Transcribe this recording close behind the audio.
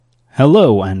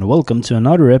Hello and welcome to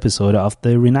another episode of the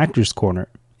Reenactors Corner.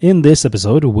 In this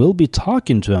episode, we'll be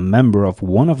talking to a member of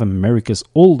one of America's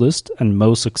oldest and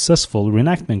most successful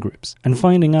reenactment groups and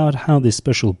finding out how this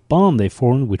special bond they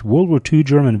formed with World War II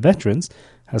German veterans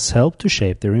has helped to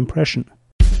shape their impression.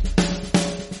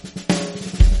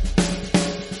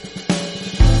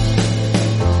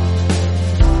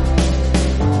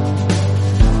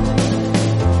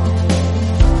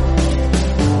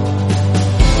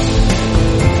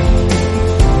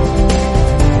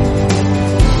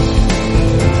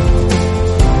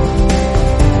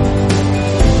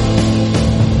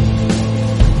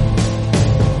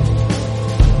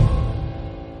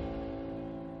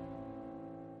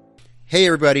 Hey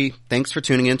everybody, thanks for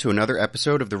tuning in to another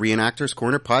episode of the Reenactors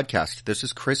Corner podcast. This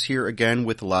is Chris here again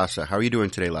with Lasse. How are you doing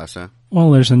today, Lasse?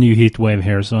 Well, there's a new heat wave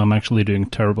here, so I'm actually doing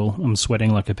terrible. I'm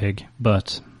sweating like a pig,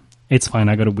 but it's fine.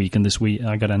 I got a weekend this week.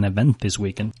 I got an event this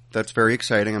weekend. That's very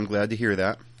exciting. I'm glad to hear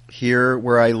that. Here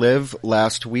where I live,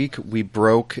 last week we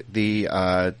broke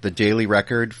the daily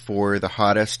record for the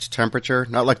hottest temperature.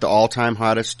 Not like the all-time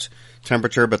hottest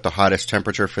temperature, but the hottest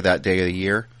temperature for that day of the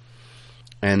year.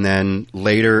 And then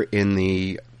later in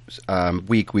the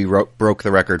week, we broke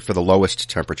the record for the lowest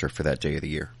temperature for that day of the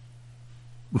year.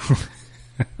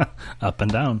 Up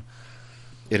and down.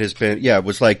 It has been, it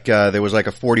was like, there was like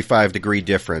a 45-degree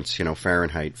difference,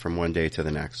 Fahrenheit from one day to the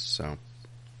next, so.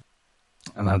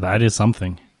 And that is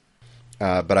something.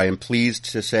 But I am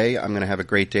pleased to say I'm going to have a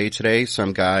great day today.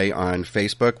 Some guy on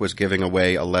Facebook was giving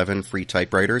away 11 free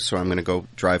typewriters, so I'm going to go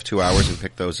drive 2 hours and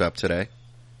pick those up today.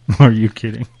 Are you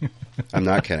kidding? I'm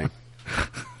not kidding.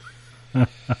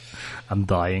 I'm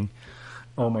dying.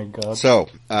 Oh my god. So,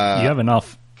 you have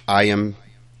enough. I am,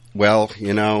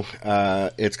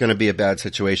 it's going to be a bad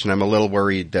situation. I'm a little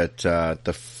worried that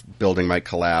the building might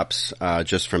collapse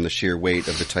just from the sheer weight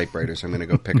of the typewriters. I'm going to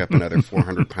go pick up another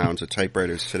 400 pounds of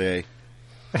typewriters today.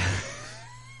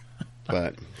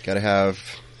 But got to have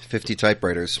 50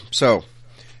 typewriters. So,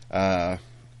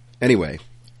 anyway,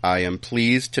 I am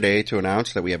pleased today to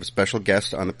announce that we have a special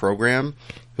guest on the program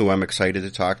who I'm excited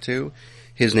to talk to.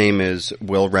 His name is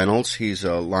Will Reynolds. He's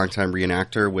a longtime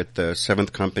reenactor with the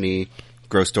 7th Company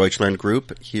Großdeutschland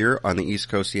group here on the East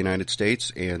Coast of the United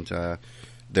States, and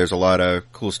there's a lot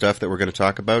of cool stuff that we're going to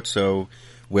talk about. So,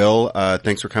 Will,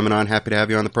 thanks for coming on. Happy to have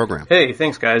you on the program. Hey,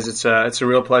 thanks, guys. It's a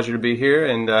real pleasure to be here,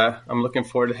 and I'm looking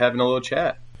forward to having a little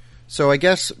chat. So I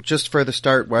guess just for the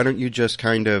start, why don't you just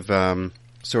kind of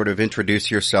sort of introduce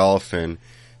yourself and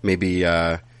maybe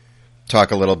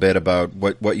talk a little bit about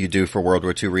what you do for World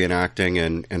War II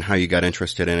reenacting and how you got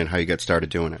interested in it, how you got started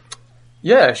doing it.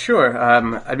 Yeah, sure.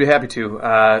 I'd be happy to.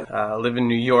 I live in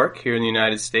New York here in the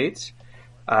United States.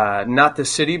 Not the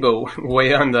city, but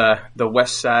way on the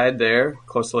west side there,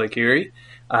 close to Lake Erie.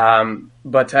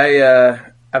 But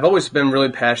I've always been really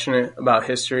passionate about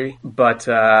history, but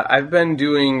I've been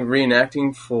doing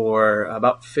reenacting for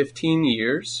about 15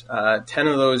 years. 10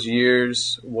 of those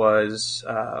years was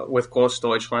with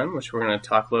Großdeutschland, which we're going to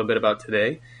talk a little bit about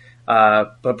today.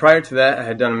 But prior to that, I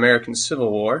had done American Civil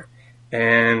War,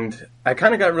 and I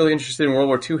kind of got really interested in World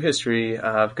War II history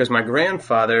because my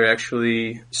grandfather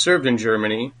actually served in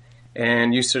Germany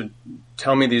and used to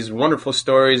tell me these wonderful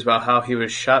stories about how he was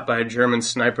shot by a German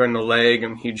sniper in the leg,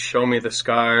 and he'd show me the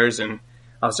scars, and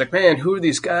I was like, man, who are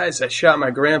these guys that shot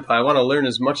my grandpa? I want to learn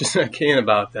as much as I can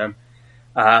about them.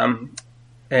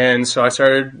 And so I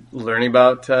started learning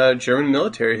about German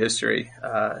military history,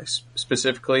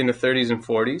 specifically in the 30s and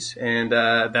 40s, and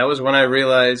that was when I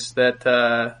realized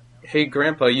that, hey,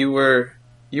 Grandpa, you were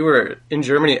in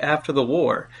Germany after the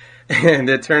war, and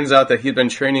it turns out that he'd been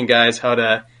training guys how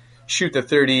to shoot the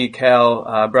 30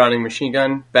 cal Browning machine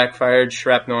gun, backfired,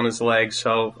 shrapnel on his leg.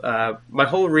 So my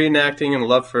whole reenacting and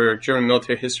love for German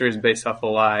military history is based off a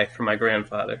lie from my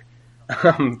grandfather.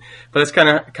 But that's kind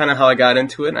of how I got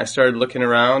into it. And I started looking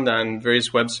around on various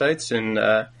websites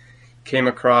and came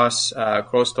across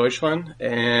Großdeutschland,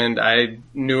 and I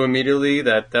knew immediately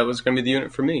that was going to be the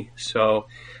unit for me. So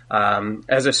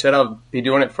as I said, I'll be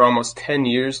doing it for almost 10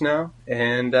 years now,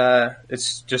 and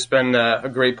it's just been a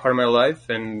great part of my life,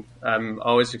 and I'm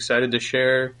always excited to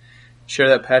share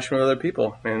that passion with other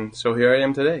people, and so here I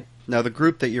am today. Now, the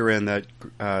group that you're in, that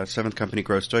 7th Company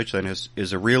Großdeutschland,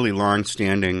 is a really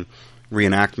long-standing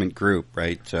reenactment group,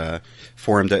 right?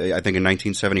 Formed, I think, in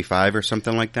 1975 or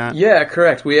something like that? Yeah,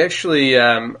 correct. We actually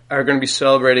are going to be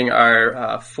celebrating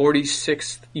our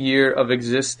 46th year of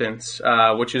existence,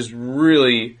 which is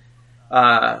really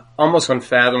almost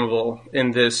unfathomable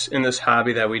in this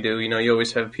hobby that we do. You know, you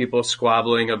always have people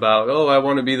squabbling about, oh, I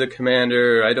want to be the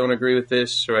commander, or I don't agree with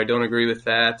this, or I don't agree with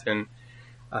that, and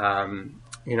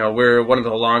we're one of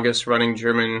the longest running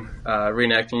German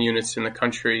reenacting units in the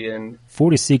country, and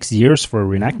 46 years for a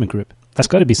reenactment group. That's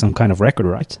got to be some kind of record,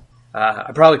 right?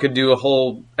 I probably could do a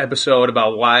whole episode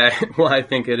about why I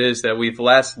think it is that we've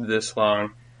lasted this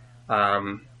long.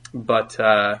 But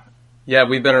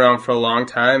we've been around for a long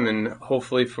time, and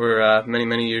hopefully for many,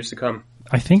 many years to come.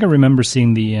 I think I remember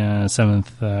seeing the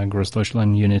 7th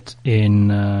Großdeutschland unit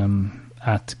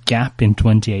at Gap in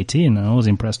 2018, and I was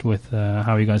impressed with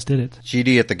how you guys did it.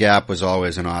 GD at the Gap was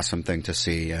always an awesome thing to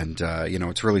see, and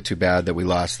it's really too bad that we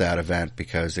lost that event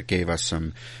because it gave us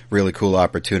some really cool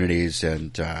opportunities.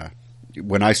 And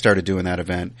when I started doing that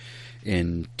event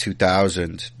in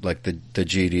 2000, like the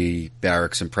GD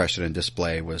barracks impression and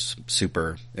display was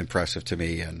super impressive to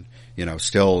me, and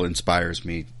still inspires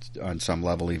me on some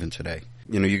level even today.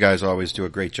 You guys always do a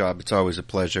great job. It's always a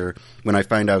pleasure. When I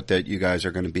find out that you guys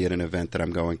are going to be at an event that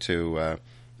I'm going to,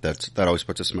 that always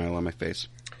puts a smile on my face.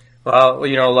 Well,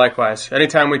 likewise.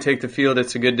 Anytime we take the field,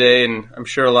 it's a good day, and I'm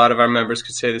sure a lot of our members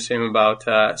could say the same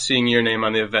about seeing your name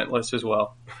on the event list as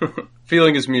well.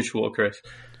 Feeling is mutual, Chris.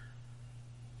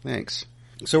 Thanks.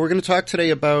 So we're going to talk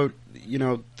today about,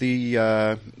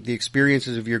 the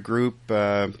experiences of your group,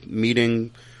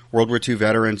 meeting World War II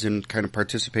veterans and kind of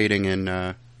participating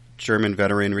in German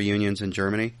veteran reunions in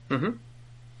Germany. Mm-hmm.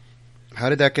 How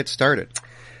did that get started?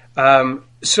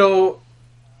 So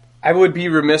I would be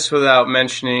remiss without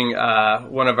mentioning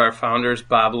one of our founders,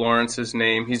 Bob Lawrence's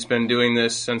name. He's been doing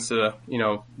this since the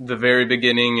very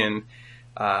beginning, and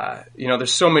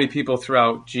there's so many people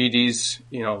throughout GD's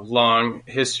long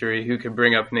history who could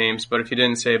bring up names, but if you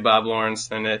didn't say Bob Lawrence,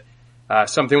 then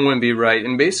something wouldn't be right.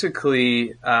 And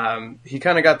basically, he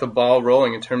kind of got the ball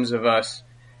rolling in terms of us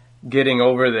getting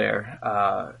over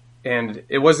there. And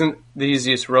it wasn't the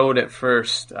easiest road at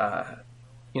first.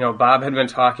 Bob had been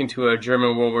talking to a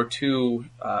German World War II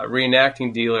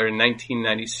reenacting dealer in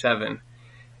 1997.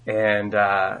 And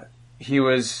he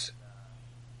was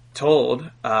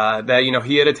told that,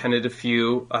 he had attended a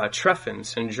few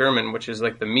Treffens in German, which is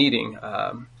like the meeting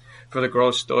for the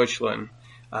Großdeutschland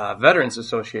Veterans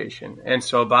Association. And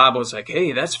so Bob was like,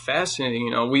 hey, that's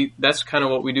fascinating. That's kind of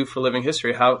what we do for living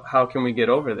history. How can we get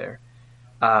over there?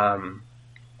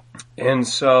 And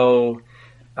so,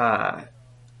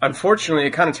 unfortunately,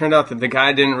 it kind of turned out that the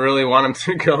guy didn't really want him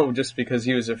to go just because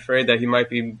he was afraid that he might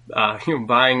be,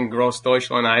 buying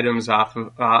Großdeutschland items out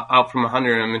from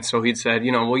under him. And so he'd said,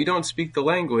 well, you don't speak the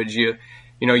language. You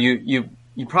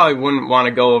probably wouldn't want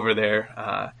to go over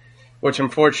there. Which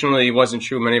unfortunately wasn't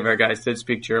true. Many of our guys did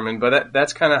speak German, but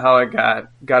that's kind of how it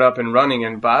got up and running.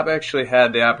 And Bob actually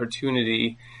had the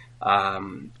opportunity,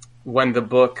 when the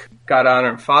book God, Honor,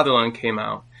 and Fatherland came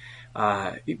out,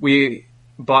 we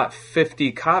bought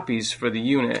 50 copies for the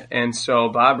unit. And so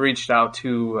Bob reached out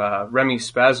to Remy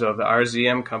Spazzo, the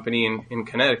RZM company in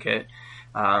Connecticut,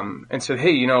 and said,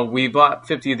 hey, we bought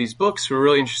 50 of these books. We're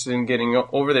really interested in getting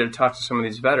over there to talk to some of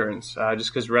these veterans,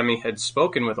 just because Remy had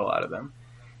spoken with a lot of them.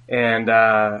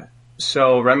 And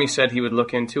so Remy said he would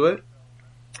look into it.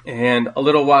 And a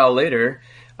little while later,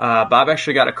 Bob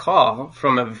actually got a call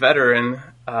from a veteran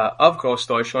of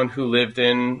Großdeutschland who lived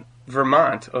in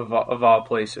Vermont, of all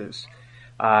places.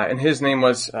 And his name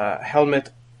was Helmut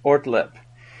Ortlieb.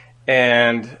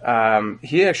 And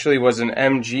he actually was an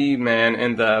MG man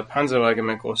in the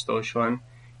Panzerregiment Großdeutschland.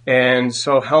 And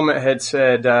so Helmut had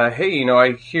said, hey,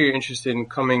 I hear you're interested in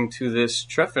coming to this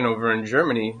Treffen over in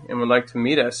Germany and would like to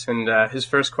meet us. And his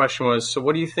first question was, so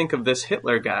what do you think of this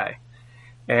Hitler guy?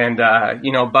 And,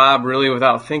 Bob really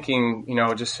without thinking,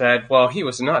 just said, well, he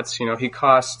was nuts. He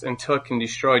cost and took and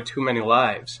destroyed too many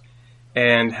lives.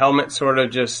 And Helmut sort of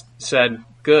just said,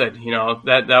 good,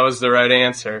 that was the right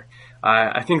answer.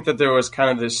 I think that there was kind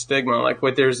of this stigma, like,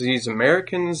 wait, there's these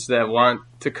Americans that want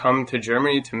to come to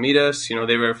Germany to meet us. They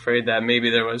were afraid that maybe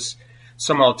there was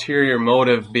some ulterior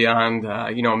motive beyond,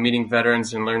 meeting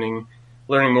veterans and learning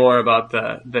more about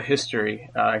the history,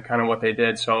 kind of what they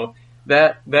did. So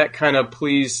that kind of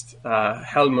pleased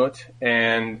Helmut,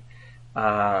 and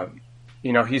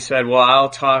he said, well, I'll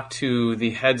talk to the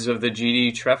heads of the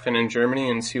GD Treffen in Germany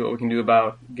and see what we can do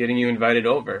about getting you invited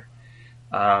over.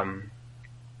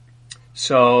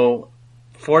 So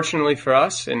fortunately for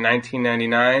us, in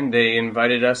 1999, they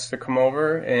invited us to come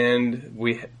over, and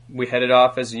we headed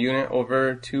off as a unit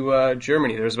over to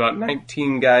Germany. There was about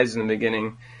 19 guys in the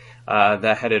beginning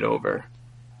that headed over.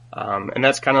 And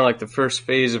that's kind of like the first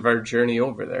phase of our journey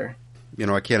over there.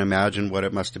 I can't imagine what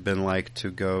it must have been like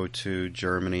to go to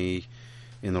Germany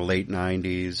in the late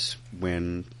 90s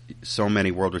when so many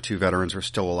World War II veterans were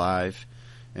still alive,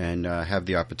 and have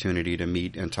the opportunity to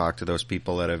meet and talk to those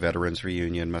people at a veterans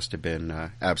reunion must have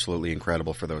been absolutely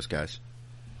incredible for those guys.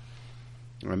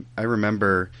 I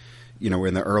remember,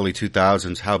 in the early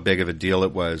 2000s, how big of a deal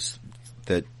it was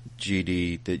that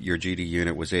your GD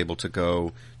unit was able to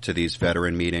go to these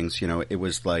veteran meetings. It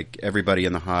was like everybody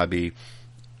in the hobby,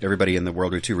 everybody in the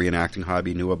World War II reenacting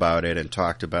hobby knew about it and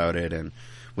talked about it and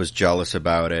was jealous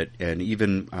about it. And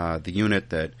even the unit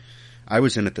that I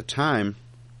was in at the time,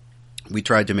 we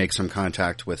tried to make some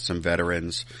contact with some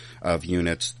veterans of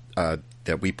units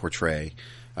that we portray,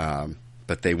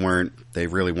 but they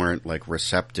really weren't like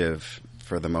receptive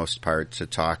for the most part to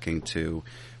talking to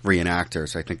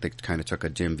reenactors. I think they kind of took a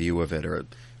dim view of it, or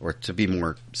to be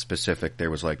more specific, there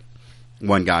was like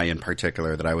one guy in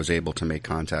particular that I was able to make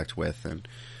contact with, and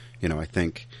I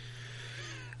think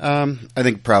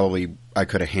probably I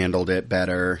could have handled it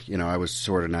better. I was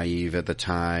sort of naive at the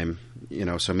time,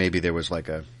 so maybe there was like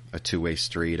a two-way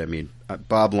street. I mean,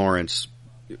 Bob Lawrence,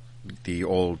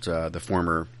 the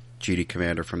former GD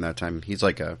commander from that time, he's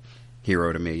like a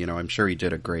hero to me. I'm sure he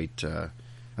did a great.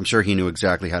 I'm sure he knew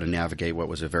exactly how to navigate what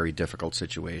was a very difficult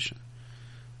situation.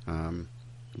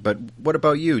 But what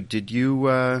about you? Did you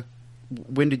ever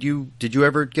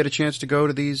get a chance to go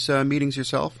to these meetings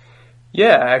yourself?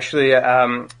 Yeah, actually,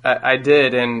 I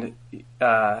did, and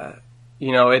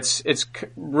it's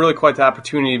really quite the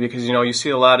opportunity because you see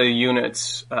a lot of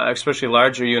units, especially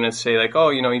larger units, say like, oh,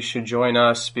 you should join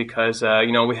us because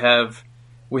we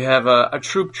have a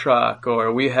troop truck,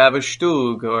 or we have a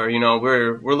Stug, or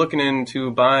we're looking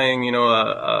into buying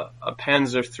a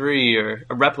Panzer III or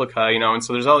a replica, and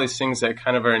so there's all these things that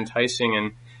kind of are enticing.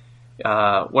 And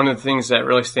one of the things that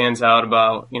really stands out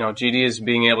about GD is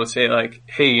being able to say like,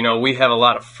 hey, we have a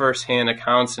lot of first-hand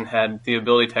accounts and had the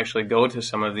ability to actually go to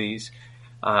some of these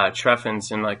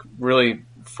Treffens and like really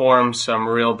form some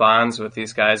real bonds with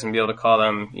these guys and be able to call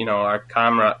them our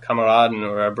kameraden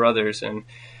or our brothers. And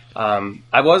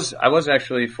I was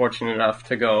actually fortunate enough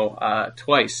to go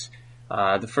twice.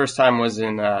 The first time was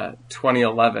in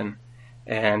 2011,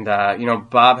 and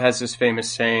Bob has this famous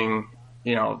saying,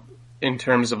 in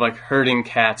terms of like herding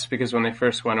cats, because when they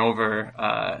first went over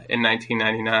in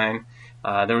 1999,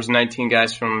 there was 19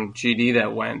 guys from GD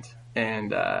that went,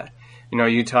 and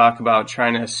you talk about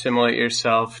trying to assimilate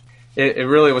yourself. It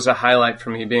really was a highlight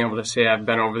for me being able to say I've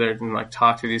been over there and like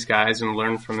talk to these guys and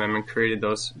learn from them and created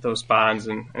those bonds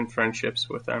and friendships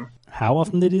with them. How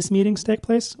often did these meetings take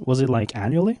place? Was it like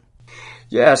annually?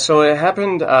 Yeah, so it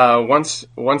happened once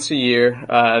a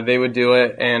year. They would do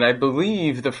it, and I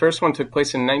believe the first one took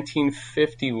place in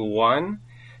 1951,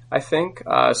 I think.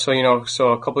 So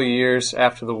a couple of years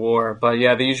after the war. But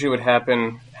yeah, they usually would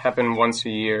happen once a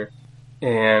year,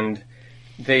 and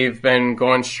they've been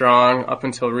going strong up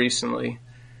until recently.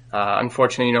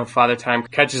 Unfortunately, Father Time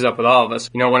catches up with all of us.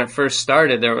 When it first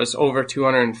started, there was over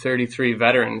 233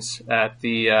 veterans at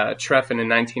the Treffen in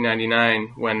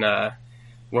 1999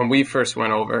 when we first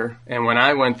went over. And when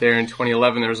I went there in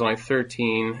 2011, there was only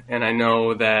 13. And I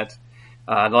know that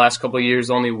the last couple of years,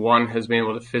 only one has been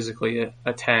able to physically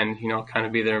attend, kind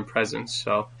of be there in presence.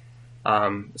 So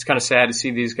it's kind of sad to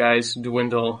see these guys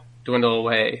dwindle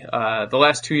away. The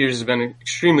last 2 years has been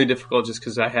extremely difficult just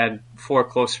because I had 4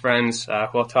 close friends, who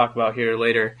I'll talk about here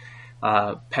later,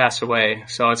 pass away.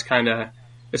 So it's kind of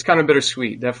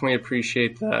bittersweet. Definitely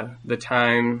appreciate the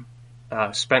time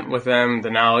spent with them, the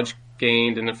knowledge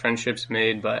gained and the friendships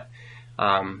made. But,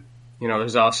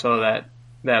 there's also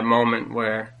that moment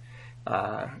where,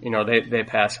 they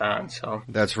pass on. So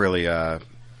that's really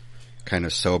kind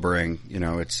of sobering.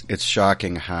 It's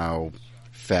shocking how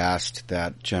fast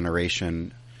that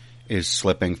generation is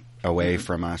slipping away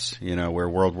from us, where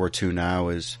World War II now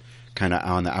is kind of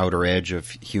on the outer edge of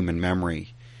human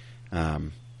memory.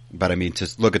 But I mean, to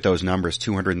look at those numbers,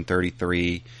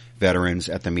 233 veterans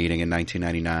at the meeting in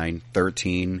 1999,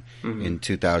 13 in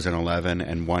 2011,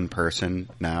 and one person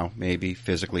now maybe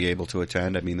physically able to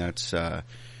attend. I mean, that's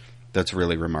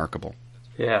really remarkable.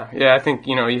 Yeah, I think,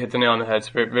 you hit the nail on the head. It's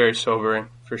very, very sobering,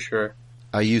 for sure.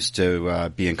 I used to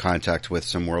be in contact with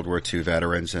some World War II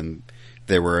veterans, and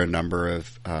there were a number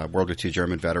of World War II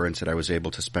German veterans that I was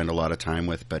able to spend a lot of time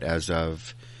with. But as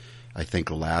of, I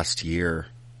think, last year,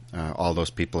 all those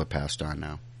people have passed on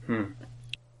now.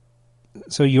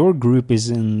 So your group is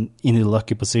in a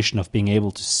lucky position of being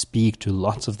able to speak to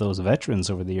lots of those veterans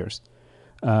over the years.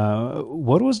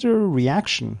 What was their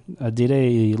reaction? Did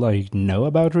they know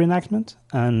about reenactment?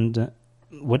 And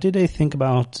what did they think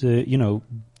about,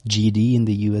 GD in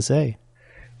the USA?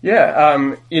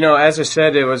 Yeah, as I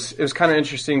said, it was kind of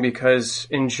interesting because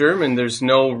in German there's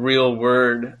no real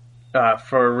word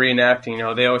for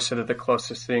reenacting. They always said that the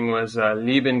closest thing was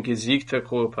Leben Gesichter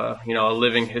Gruppe, a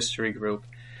living history group.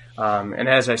 And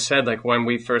as I said, like when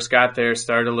we first got there, it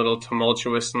started a little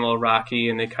tumultuous and a little rocky,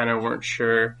 and they kind of weren't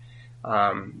sure,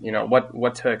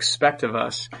 what to expect of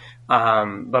us.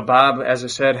 But Bob, as I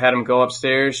said, had them go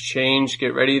upstairs, change,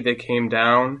 get ready. They came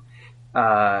down,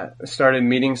 started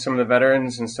meeting some of the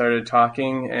veterans and started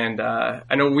talking. And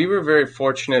I know we were very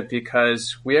fortunate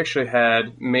because we actually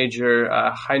had Major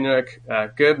Heinrich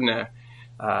Goebner.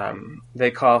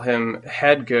 They call him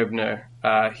Head Goebner.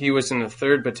 He was in the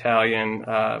 3rd Battalion,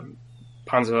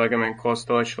 Panzerregiment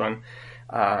Großdeutschland.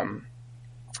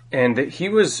 And he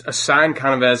was assigned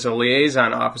kind of as a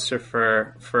liaison officer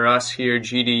for us here,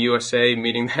 GD USA,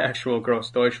 meeting the actual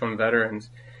Großdeutschland veterans.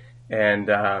 And,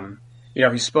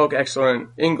 he spoke excellent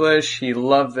English. He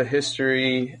loved the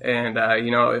history. And,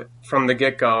 from the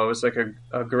get-go, it was like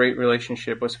a great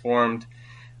relationship was formed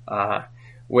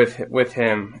with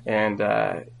him. And,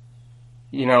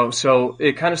 so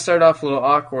it kind of started off a little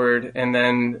awkward, and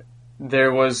then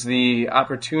there was the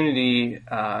opportunity,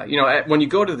 when you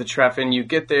go to the Treffen, you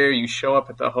get there, you show up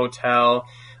at the hotel.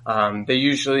 They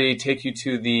usually take you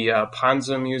to the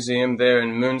Panzer Museum there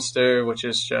in Münster, which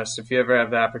is just, if you ever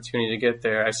have the opportunity to get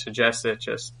there, I suggest it.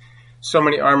 Just so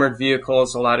many armored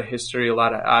vehicles, a lot of history, a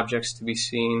lot of objects to be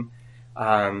seen.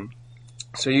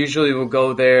 So usually we'll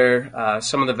go there.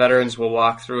 Some of the veterans will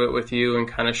walk through it with you and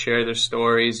kind of share their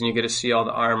stories, and you get to see all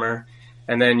the armor.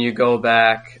 And then you go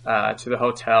back to the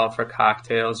hotel for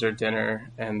cocktails or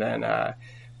dinner. And then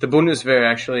the Bundeswehr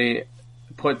actually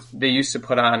they used to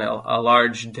put on a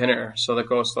large dinner. So the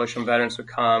Großdeutschland veterans would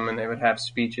come and they would have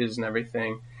speeches and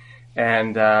everything.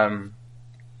 And,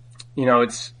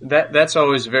 that's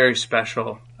always very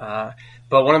special. But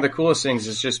one of the coolest things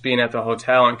is just being at the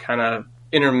hotel and kind of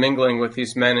intermingling with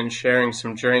these men and sharing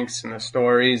some drinks and the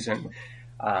stories. And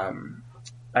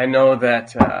I know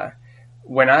that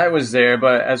when I was there,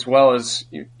 but as well as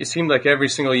it seemed like every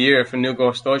single year, if a new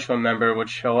Großdeutschland member would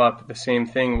show up, the same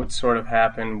thing would sort of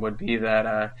happen, would be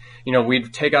that,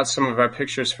 we'd take out some of our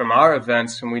pictures from our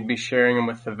events and we'd be sharing them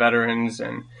with the veterans.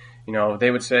 And,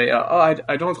 they would say,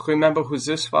 I don't remember who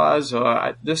this was,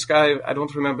 or this guy, I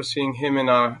don't remember seeing him in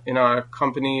our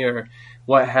company or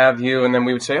what have you. And then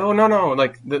we would say, oh, no,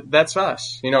 like that's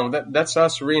us, that's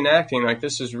us reenacting, like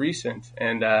this is recent.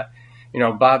 And,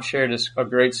 Bob shared a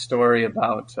great story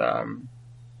about,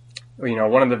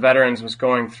 one of the veterans was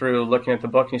going through looking at the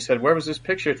book and he said, where was this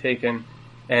picture taken?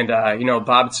 And,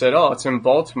 Bob said, oh, it's in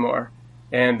Baltimore.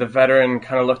 And the veteran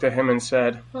kind of looked at him and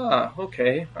said,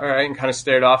 okay, all right, and kind of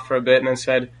stared off for a bit and then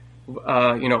said,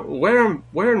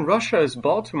 where in Russia is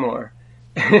Baltimore?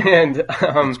 And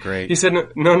That's great. He said,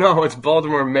 no, it's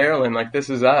Baltimore, Maryland, like this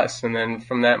is us. And then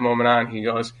from that moment on, he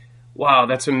goes, wow,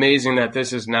 that's amazing that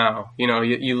this is now.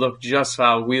 You look just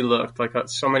how we looked, like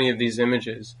so many of these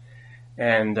images.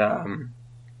 And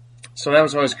so that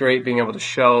was always great, being able to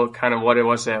show kind of what it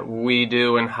was that we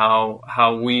do and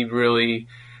how we really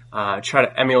try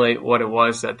to emulate what it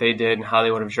was that they did and how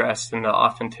they would have dressed and the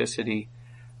authenticity.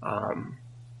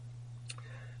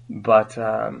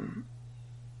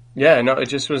 It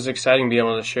just was exciting being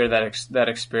able to share that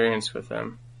experience with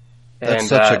them. That's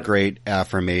such a great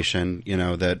affirmation,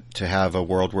 that to have a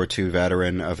World War II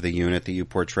veteran of the unit that you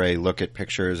portray look at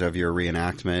pictures of your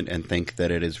reenactment and think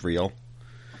that it is real.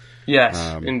 Yes,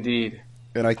 indeed.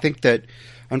 And I think that,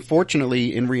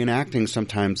 unfortunately, in reenacting,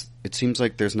 sometimes it seems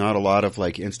like there's not a lot of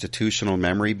institutional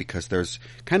memory because there's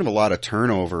kind of a lot of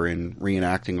turnover in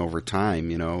reenacting over time,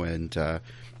 and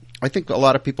I think a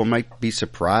lot of people might be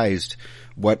surprised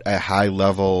what a high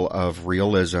level of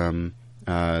realism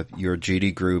your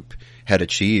GD group had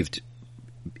achieved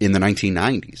in the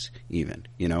 1990s, even,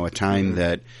 a time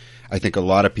that I think a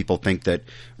lot of people think that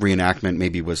reenactment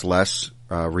maybe was less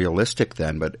realistic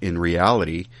then, but in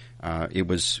reality, it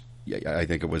was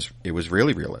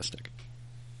really realistic.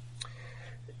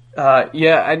 We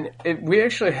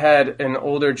actually had an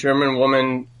older German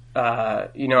woman,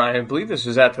 I believe this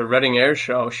was at the Reading Air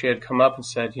Show. She had come up and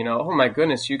said, oh my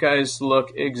goodness, you guys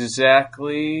look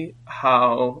exactly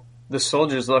how the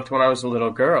soldiers looked when I was a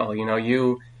little girl.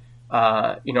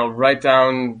 Right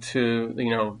down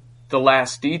to, the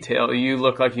last detail, you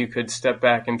look like you could step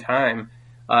back in time.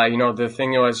 The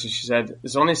thing was, she said,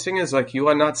 the only thing is you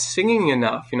are not singing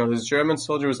enough. This German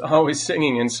soldier was always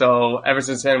singing. And so ever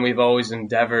since then, we've always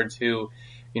endeavored to,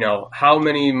 how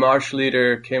many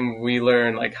Marschlieder can we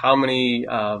learn? How many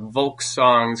Volk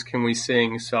songs can we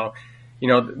sing? So,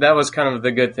 that was kind of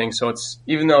the good thing. So it's,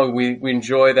 even though we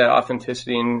enjoy that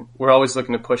authenticity, and we're always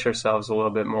looking to push ourselves a little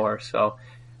bit more. So,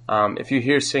 if you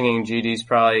hear singing, GD's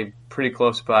probably pretty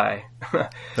close by.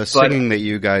 The singing that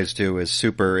you guys do is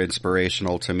super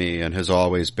inspirational to me and has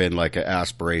always been an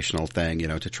aspirational thing,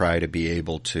 to try to be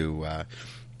able to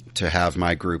to have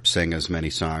my group sing as many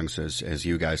songs as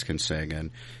you guys can sing.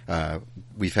 And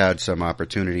we've had some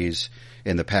opportunities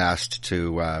in the past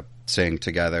to sing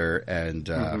together, and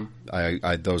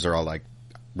I those are all like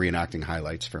reenacting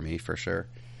highlights for me, for sure.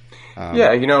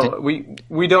 Yeah,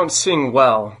 we don't sing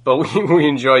well, but we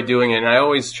enjoy doing it. And I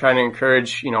always try to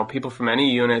encourage, people from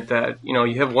any unit that,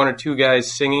 you have one or two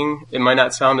guys singing, it might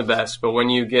not sound the best, but when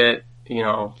you get,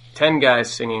 10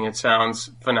 guys singing, it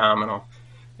sounds phenomenal.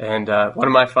 And one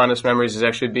of my fondest memories is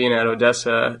actually being at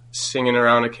Odessa, singing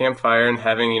around a campfire and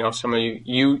having, some of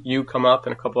you come up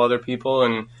and a couple other people,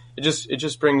 and it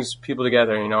just brings people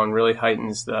together, and really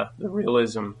heightens the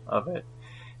realism of it.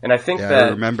 And I think I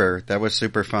remember that was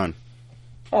super fun.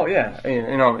 Oh yeah,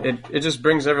 it just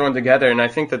brings everyone together, and I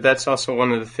think that's also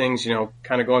one of the things,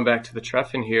 kind of going back to the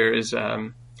Treffen here, is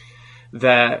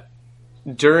that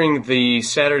during the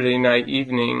Saturday night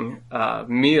evening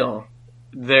meal,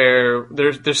 there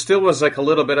still was like a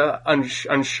little bit of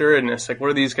unsureness, like what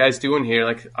are these guys doing here?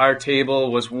 Like our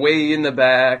table was way in the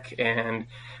back, and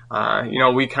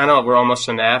we kind of were almost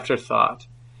an afterthought.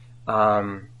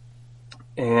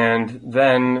 And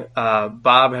then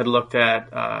Bob had looked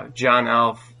at John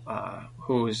Elf,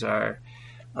 who's our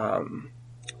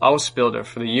Ausbilder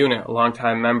for the unit, a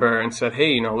longtime member, and said,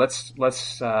 "Hey, let's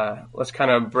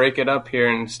kind of break it up here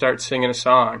and start singing a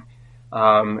song."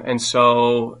 And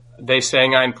so they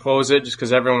sang "Ein Prosit" just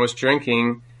because everyone was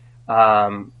drinking.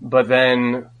 But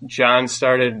then John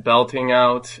started belting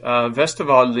out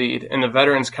Westerwald lied, and the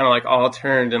veterans kind of like all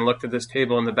turned and looked at this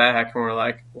table in the back and were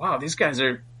like, "Wow, these guys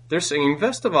they're singing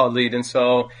Westerwald lied." And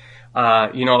so,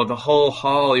 the whole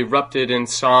hall erupted in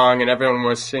song and everyone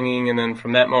was singing. And then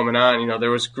from that moment on,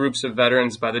 there was groups of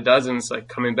veterans by the dozens, like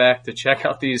coming back to check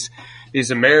out these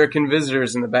American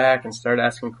visitors in the back and start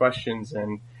asking questions.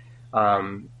 And,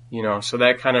 so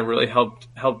that kind of really helped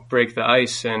break the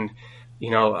ice. And,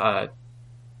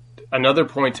 another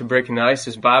point to breaking the ice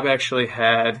is Bob actually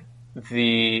had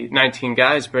the 19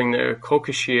 guys bring their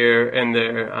kokashir and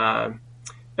their,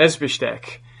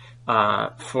 Esbesteck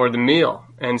for the meal.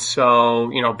 And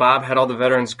so, Bob had all the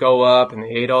veterans go up and they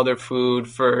ate all their food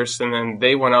first, and then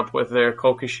they went up with their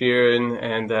kokashir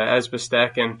and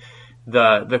Esbesteck, and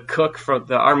the cook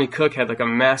the army cook had like a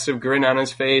massive grin on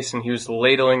his face, and he was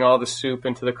ladling all the soup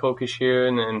into the kokashir,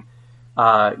 and then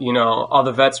all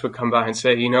the vets would come by and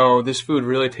say, this food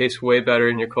really tastes way better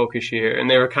in your kokashir. And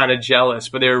they were kind of jealous,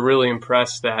 but they were really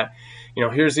impressed that,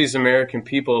 here's these American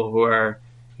people who are,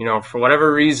 for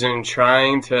whatever reason,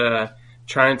 trying to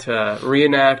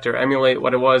reenact or emulate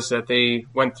what it was that they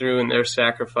went through in their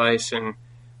sacrifice, and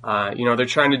they're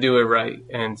trying to do it right.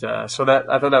 And so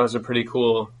that I thought that was a pretty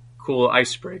cool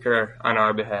icebreaker on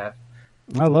our behalf.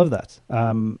 I love that.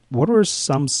 What were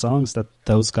some songs that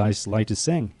those guys like to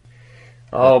sing?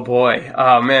 Oh boy,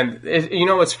 oh man!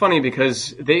 It's funny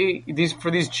because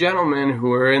these gentlemen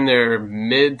who are in their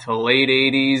mid to late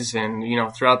 80s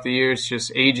and throughout the years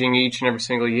just aging each and every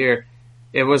single year,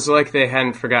 it was like they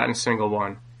hadn't forgotten a single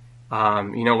one.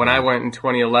 When I went in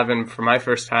 2011 for my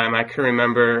first time, I can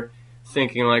remember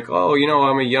thinking like, oh,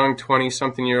 I'm a young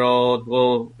 20-something-year-old.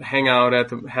 We'll hang out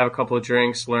have a couple of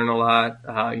drinks, learn a lot,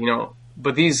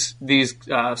 But these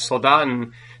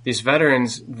Soldaten, these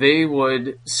veterans, they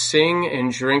would sing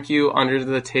and drink you under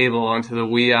the table into the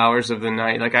wee hours of the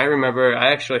night. Like I remember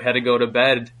I actually had to go to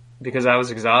bed because I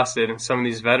was exhausted, and some of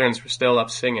these veterans were still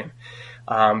up singing.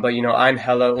 But Ein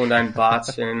Helle und ein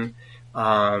Batzen,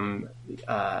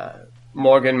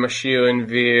 Morgen marschieren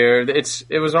wir.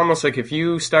 It was almost like if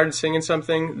you started singing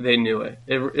something, they knew it.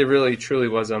 It really, truly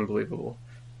was unbelievable.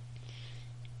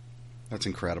 That's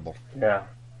incredible. Yeah.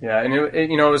 Yeah, and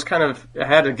it was kind of, I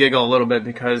had to giggle a little bit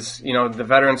because, the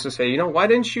veterans would say, why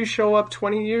didn't you show up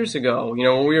 20 years ago?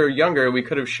 When we were younger, we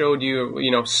could have showed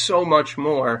you, so much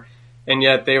more, and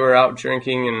yet they were out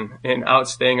drinking and out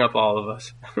staying up all of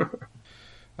us.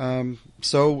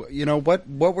 So,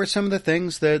 what were some of the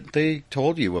things that they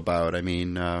told you about? I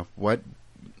mean, what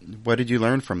did you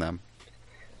learn from them?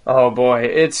 Oh boy,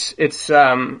 it's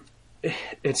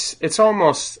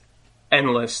almost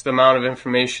endless, the amount of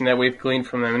information that we've gleaned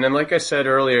from them. And then, like I said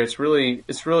earlier, it's really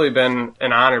been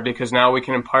an honor because now we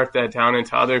can impart that down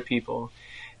into other people.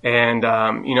 And,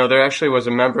 there actually was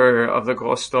a member of the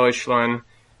Großdeutschland,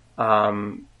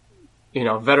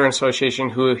 Veteran Association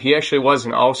who he actually was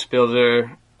an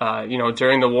Ausbilder,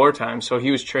 during the wartime. So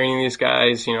he was training these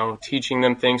guys, teaching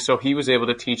them things. So he was able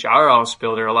to teach our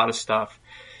Ausbilder a lot of stuff.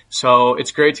 So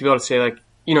it's great to be able to say like,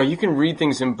 you can read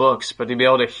things in books, but to be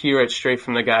able to hear it straight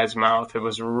from the guy's mouth, it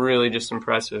was really just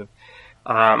impressive.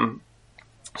 So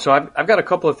I've got a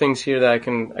couple of things here that I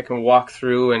can walk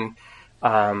through, and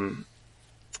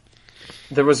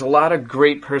there was a lot of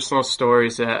great personal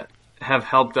stories that have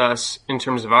helped us in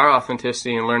terms of our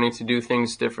authenticity and learning to do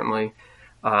things differently.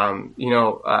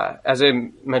 As I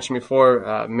mentioned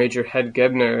before, Major Head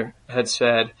Gebner had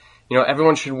said,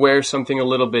 everyone should wear something a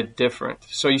little bit different.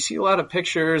 So you see a lot of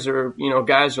pictures or,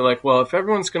 guys are like, well, if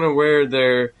everyone's going to wear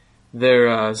their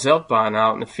Zeltbahn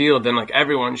out in the field, then like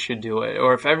everyone should do it.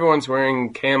 Or if everyone's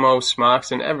wearing camo smocks,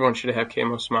 then everyone should have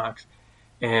camo smocks.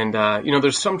 And,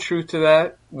 there's some truth to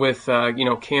that with,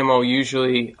 camo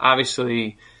usually,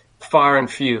 obviously, far and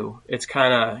few. It's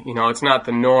kind of, it's not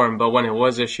the norm, but when it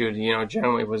was issued,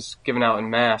 generally it was given out in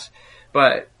mass.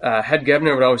 But Head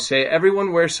Gebner would always say,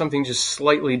 everyone wears something just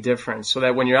slightly different so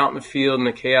that when you're out in the field in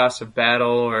the chaos of battle,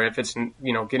 or if it's,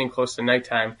 getting close to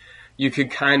nighttime, you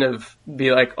could kind of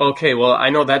be like, okay, well, I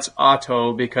know that's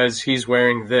Otto because he's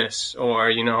wearing this,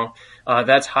 or,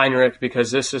 that's Heinrich because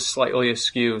this is slightly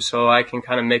askew, so I can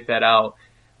kind of make that out.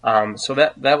 So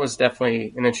that was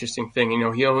definitely an interesting thing.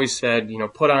 He always said,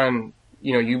 put on,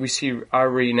 we see our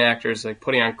reenactors like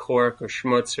putting on cork or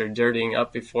schmutz or dirtying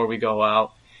up before we go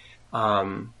out.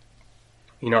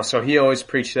 So he always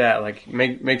preached that, like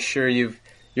make sure you're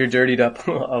dirtied up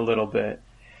a little bit.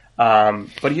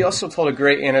 But he also told a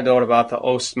great anecdote about the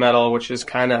Ost medal, which is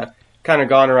kind of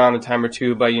gone around a time or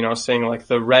two by, saying like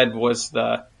the red was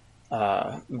the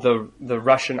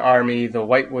Russian army, the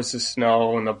white was the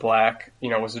snow, and the black,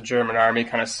 was the German army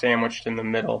kind of sandwiched in the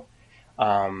middle.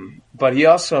 But he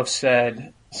also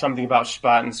said something about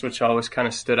Spaatens, which always kind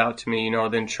of stood out to me.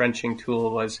 The entrenching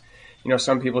tool was,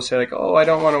 some people say like, oh, I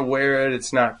don't want to wear it,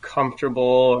 it's not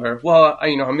comfortable, or, well,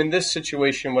 I'm in this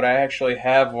situation, would I actually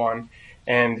have one?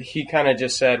 And he kind of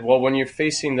just said, well, when you're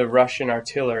facing the Russian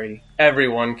artillery,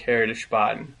 everyone carried a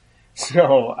Spaten.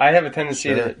 So I have a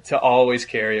tendency to always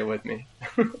carry it with me.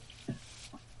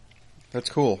 That's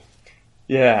cool.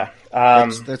 Yeah.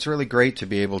 That's really great to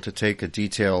be able to take a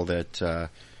detail that, a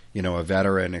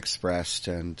veteran expressed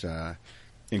and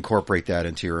incorporate that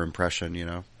into your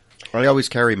impression, I always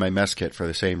carry my mess kit for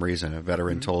the same reason. A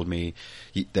veteran told me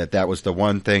that was the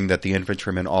one thing that the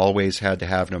infantryman always had to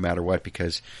have no matter what,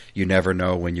 because you never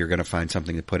know when you're going to find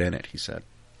something to put in it, he said.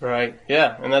 Right.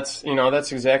 Yeah. And that's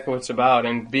exactly what it's about.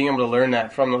 And being able to learn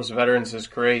that from those veterans is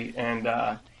great. And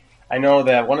I know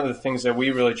that one of the things that we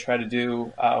really try to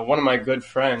do, one of my good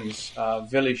friends,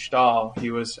 Willi Stahl, he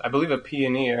was, I believe, a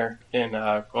pioneer in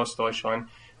Großdeutschland.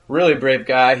 Really brave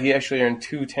guy. He actually earned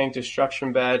 2 tank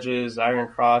destruction badges, Iron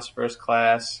Cross, first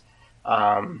class.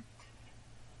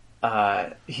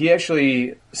 He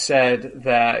actually said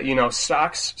that,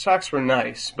 socks were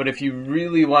nice, but if you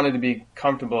really wanted to be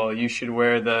comfortable, you should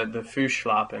wear the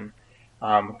Fußschlappen.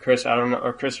 Chris or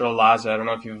Laza, I don't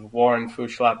know if you've worn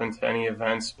Fußschlappen to any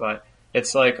events, but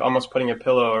it's like almost putting a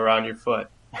pillow around your foot.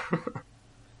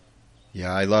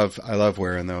 Yeah, I love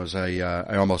wearing those.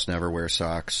 I almost never wear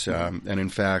socks. And in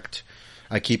fact,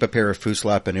 I keep a pair of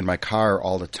Fußlappen in my car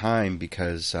all the time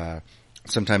because,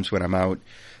 sometimes when I'm out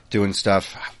doing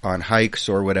stuff on hikes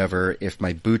or whatever, if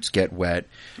my boots get wet,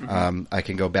 I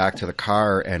can go back to the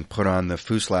car and put on the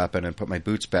Fußlappen and put my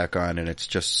boots back on, and it's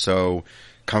just so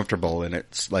comfortable, and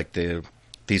it's like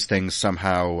these things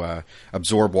somehow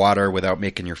absorb water without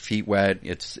making your feet wet.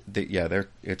 It's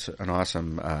an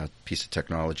awesome piece of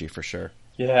technology for sure.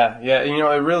 Yeah,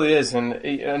 it really is. And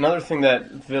another thing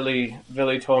that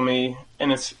Willi told me,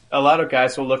 and it's a lot of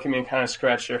guys will look at me and kind of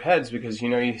scratch their heads because,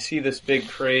 you see this big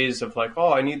craze of like,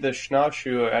 oh, I need the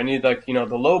Schnauzschuhe, I need like, the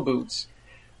low boots.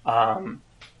 And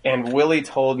Willi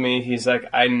told me, he's like,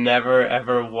 I never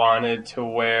ever wanted to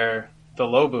wear the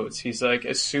low boots. He's like,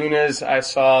 as soon as I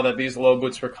saw that these low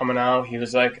boots were coming out, he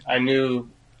was like, I knew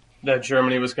that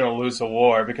Germany was going to lose the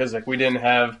war because like we didn't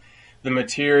have the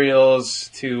materials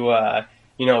to,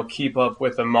 keep up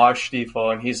with the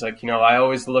Marschstiefel. And he's like, I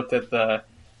always looked at the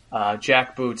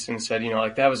jack boots and said,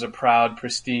 like that was a proud,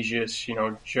 prestigious,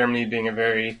 Germany being a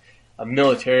very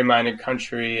military-minded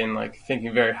country and like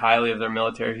thinking very highly of their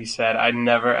military. He said, I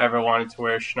never ever wanted to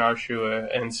wear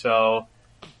Schnauzschuhe, and so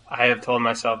I have told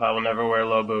myself I will never wear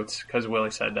low boots because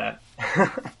Willi said that.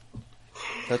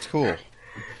 That's cool.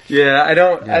 Yeah, I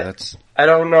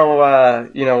don't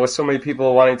know, with so many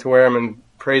people wanting to wear them and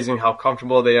praising how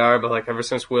comfortable they are, but like ever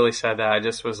since Willi said that, I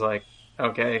just was like,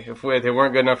 okay, if they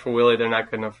weren't good enough for Willi, they're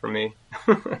not good enough for me.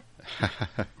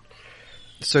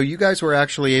 So you guys were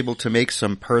actually able to make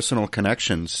some personal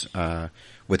connections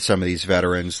with some of these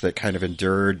veterans that kind of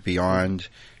endured beyond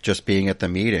just being at the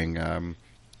meeting.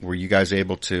 Were you guys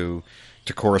able to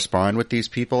correspond with these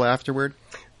people afterward?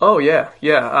 Oh, yeah.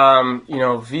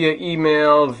 Via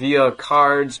email, via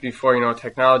cards before,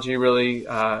 technology really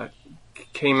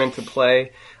came into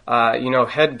play.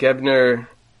 Head Gebner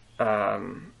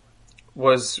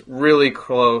was really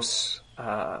close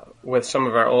with some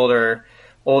of our older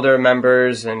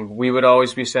members, and we would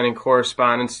always be sending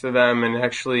correspondence to them. And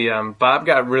actually, Bob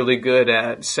got really good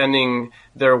at sending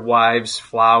their wives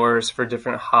flowers for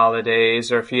different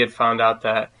holidays, or if he had found out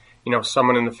that,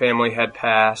 someone in the family had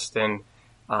passed. And,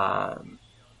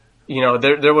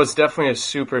 there was definitely a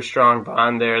super strong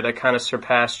bond there that kind of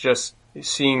surpassed just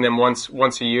seeing them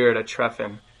once a year at a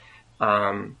Treffen.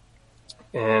 Helmut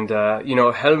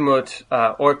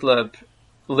Ortleb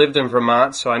lived in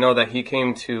Vermont, so I know that he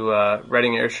came to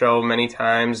Reading Air Show many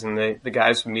times, and the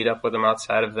guys would meet up with him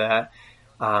outside of that.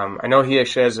 I know he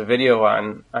actually has a video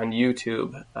on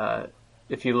YouTube.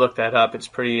 If you look that up, it's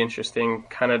pretty interesting,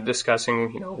 kind of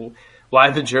discussing, why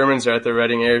the Germans are at the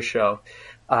Reading Air Show.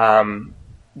 It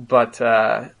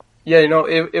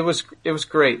was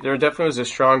great. There definitely was a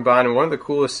strong bond, and one of the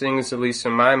coolest things, at least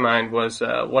in my mind, was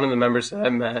one of the members that I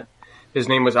met. His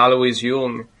name was Alois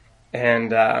Jung,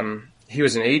 and he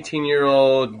was an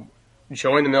 18-year-old,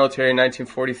 joined the military in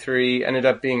 1943, ended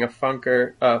up being a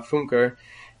Funker,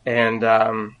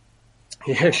 and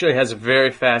he actually has a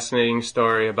very fascinating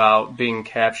story about being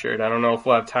captured. I don't know if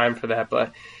we'll have time for that,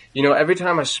 but, every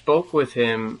time I spoke with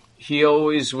him, he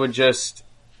always would just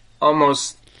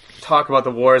almost talk about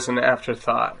the war as an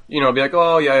afterthought. Be like,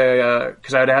 oh, yeah,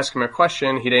 because I would ask him a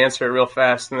question, he'd answer it real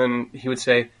fast, and then he would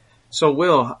say, so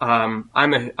Will, I'm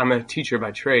a teacher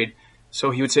by trade.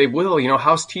 So he would say, Will,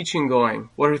 how's teaching going?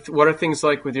 What are things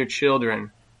like with your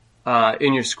children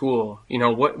in your school?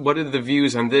 What are the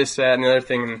views on this, that, and the other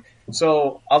thing? And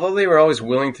so although they were always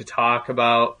willing to talk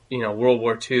about, World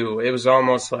War II, it was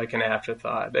almost like an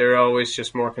afterthought. They were always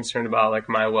just more concerned about like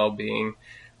my well-being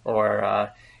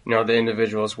or, the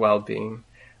individual's well-being.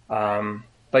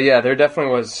 But yeah, there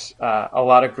definitely was a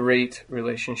lot of great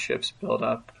relationships built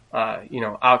up,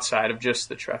 outside of just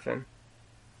the Treffen.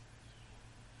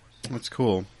 That's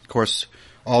cool. Of course,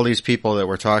 all these people that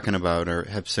we're talking about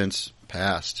have since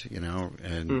passed,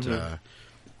 and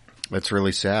it's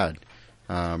really sad.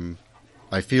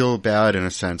 I feel bad in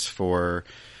a sense for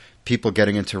people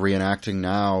getting into reenacting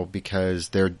now because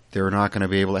they're not going to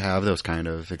be able to have those kind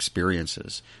of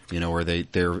experiences, or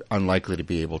they're unlikely to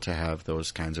be able to have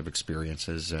those kinds of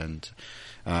experiences. And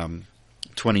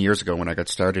 20 years ago when I got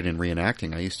started in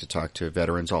reenacting, I used to talk to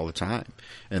veterans all the time.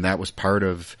 And that was part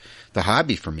of the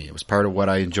hobby for me. It was part of what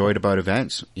I enjoyed about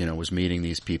events, was meeting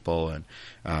these people and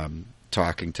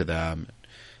talking to them.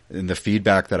 And the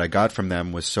feedback that I got from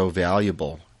them was so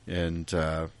valuable. And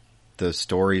the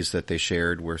stories that they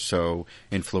shared were so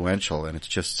influential. And it's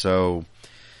just so,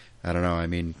 I don't know, I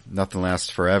mean, nothing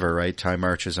lasts forever, right? Time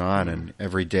marches on, and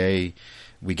every day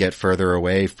we get further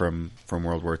away from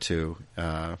World War II.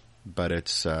 But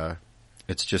it's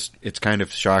kind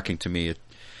of shocking to me.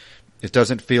 It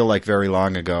doesn't feel like very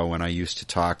long ago when I used to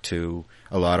talk to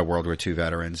a lot of World War II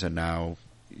veterans, and now,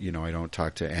 I don't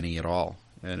talk to any at all.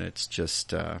 And it's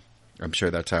just, I'm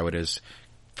sure that's how it is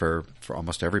for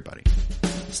almost everybody.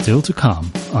 Still to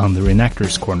come on the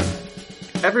Reenactors Corner.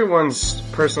 Everyone's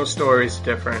personal story is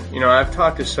different. I've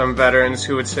talked to some veterans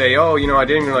who would say, oh, I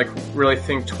didn't even really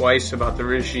think twice about the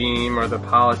regime or the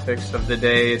politics of the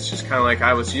day. It's just kind of like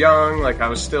I was young, like I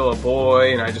was still a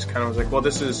boy, and I just kind of was like, well,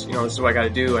 this is what I got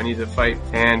to do. I need to fight.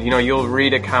 And, you'll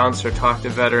read accounts or talk to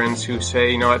veterans who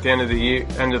say, at the end of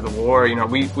the war,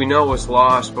 we know it was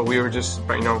lost, but we were just,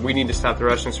 we need to stop the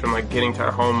Russians from getting to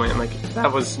our homeland.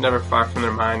 That was never far from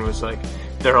their mind, was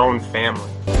their own family.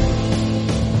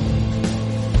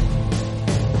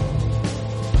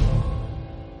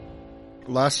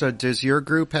 Lasse, does your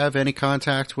group have any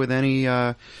contact with any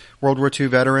World War II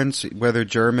veterans, whether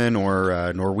German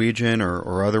or Norwegian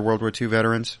or other World War II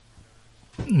veterans?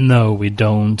 No, we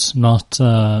don't. Not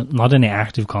any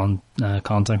active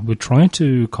contact. We're trying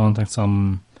to contact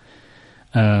some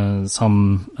survivors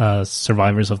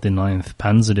of the 9th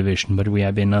Panzer Division, but we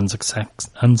have been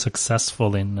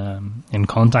unsuccessful in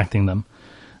contacting them.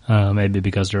 Maybe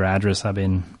because their address have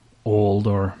been old,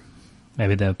 or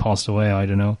maybe they've passed away. I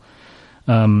don't know.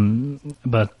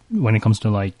 But when it comes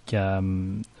to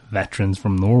veterans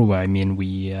from Norway, I mean,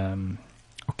 we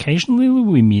occasionally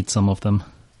we meet some of them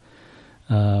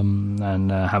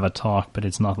and have a talk, but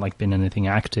it's not been anything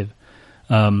active.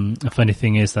 A funny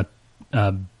thing is that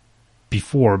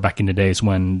before, back in the days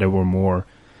when there were more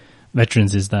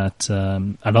veterans, is that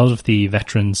a lot of the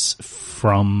veterans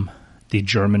from the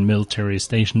German military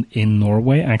station in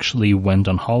Norway actually went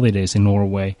on holidays in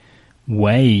Norway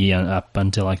way up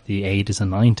until the 80s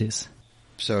and 90s.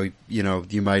 So,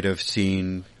 you might have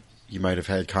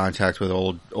had contact with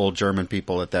old German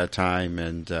people at that time,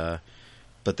 and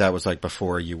but that was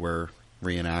before you were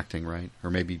reenacting, right? Or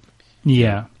maybe...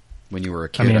 Yeah. when you were a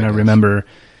kid? I mean, I guess? remember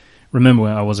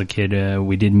when I was a kid,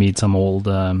 we did meet some old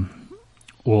RV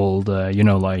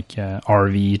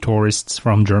tourists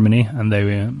from Germany,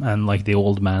 and like the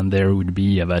old man there would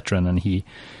be a veteran, and he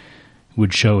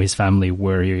would show his family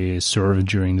where he served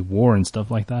during the war and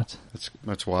stuff like that.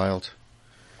 That's wild.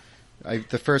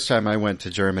 The first time I went to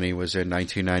Germany was in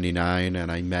 1999,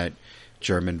 and I met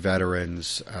German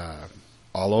veterans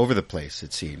all over the place,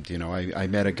 it seemed. You know, I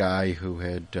met a guy who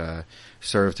had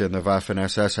served in the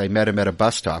Waffen-SS. I met him at a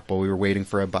bus stop while we were waiting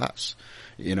for a bus.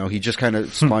 You know, he just kind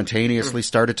of spontaneously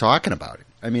started talking about it.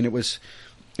 I mean, it was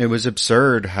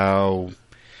absurd how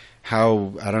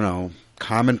I don't know,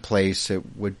 commonplace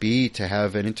it would be to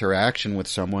have an interaction with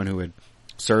someone who had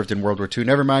served in World War II.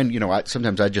 Never mind, you know,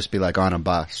 sometimes I'd just be like on a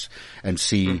bus and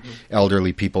see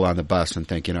elderly people on the bus and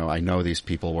think, you know, I know these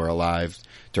people were alive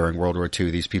during World War II.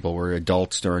 These people were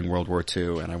adults during World War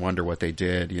II, and I wonder what they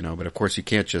did, you know. But of course you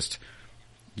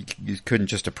couldn't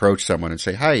just approach someone and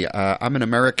say, hi, I'm an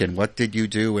American. What did you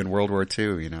do in World War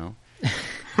II, you know?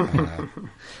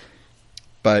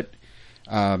 But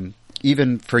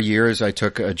even for years, I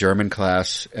took a German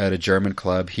class at a German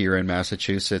club here in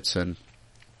Massachusetts, and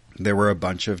there were a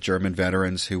bunch of German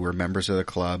veterans who were members of the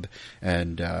club,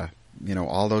 and, you know,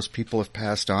 all those people have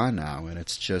passed on now, and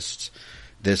it's just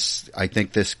I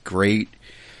think this great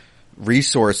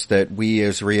resource that we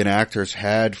as reenactors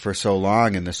had for so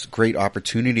long, and this great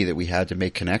opportunity that we had to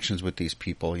make connections with these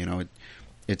people, you know,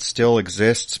 it still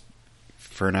exists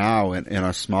for now in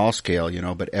a small scale, you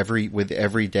know, but with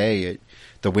every day,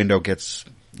 the window gets,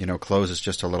 you know, closes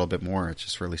just a little bit more. It's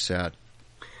just really sad.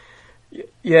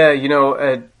 Yeah, you know,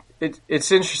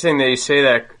 it's interesting that you say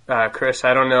that, Chris.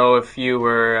 I don't know if you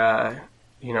were,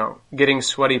 you know, getting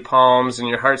sweaty palms and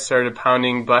your heart started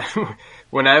pounding, but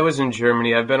when I was in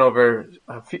Germany, I've been over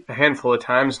a handful of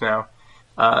times now.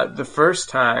 The first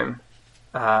time,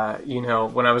 you know,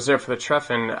 when I was there for the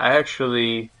Treffen, I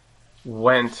actually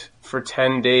went for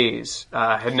 10 days.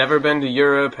 Had never been to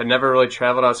Europe, had never really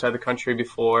traveled outside the country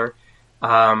before.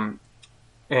 And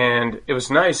it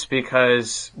was nice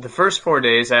because the first 4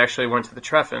 days I actually went to the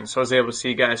Treffen. So I was able to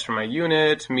see guys from my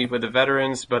unit, meet with the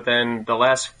veterans, but then the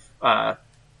last 4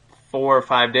 or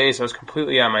 5 days I was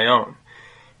completely on my own.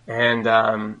 And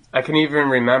I can even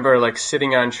remember like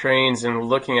sitting on trains and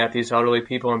looking at these elderly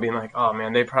people and being like, oh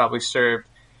man, they probably served.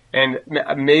 And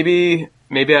maybe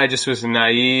I just was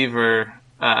naive or,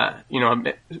 you know,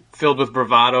 filled with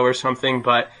bravado or something,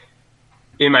 but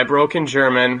in my broken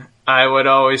German, I would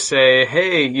always say,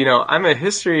 hey, you know, I'm a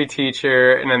history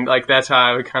teacher. And then like, that's how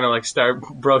I would kind of like start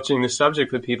broaching the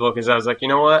subject with people. Cause I was like, you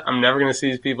know what? I'm never going to see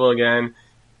these people again.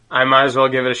 I might as well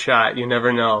give it a shot. You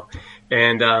never know.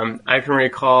 And, I can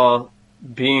recall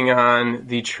being on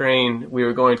the train. We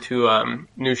were going to,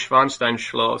 Neuschwanstein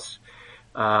Schloss,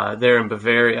 there in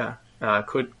Bavaria,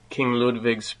 King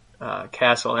Ludwig's,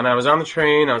 castle. And I was on the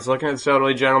train. I was looking at this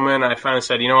elderly gentleman. I finally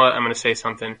said, you know what? I'm going to say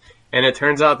something. And it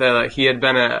turns out that he had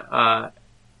been a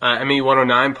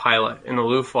Me-109 pilot in the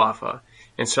Luftwaffe.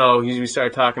 And so we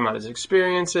started talking about his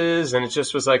experiences, and it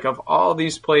just was like, of all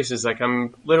these places, like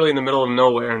I'm literally in the middle of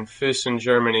nowhere in Füssen,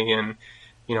 Germany, and,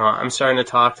 you know, I'm starting to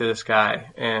talk to this guy.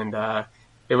 And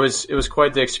it was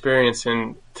quite the experience.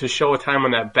 And to show a time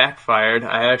when that backfired,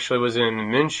 I actually was in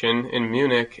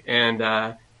Munich,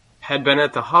 and had been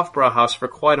at the Hofbrauhaus for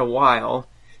quite a while,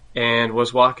 and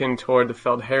was walking toward the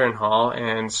Feldherrenhall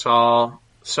and saw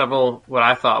several what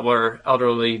I thought were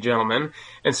elderly gentlemen.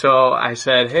 And so I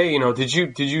said, hey, you know, did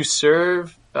you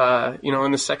serve, you know,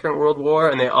 in the Second World War?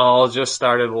 And they all just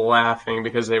started laughing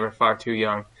because they were far too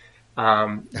young.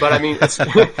 But I mean,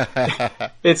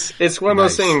 it's one of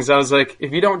those things. I was like,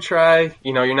 if you don't try,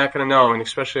 you know, you're not going to know. And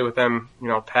especially with them, you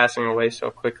know, passing away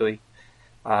so quickly.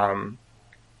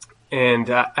 And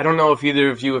I don't know if either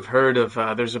of you have heard of,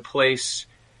 there's a place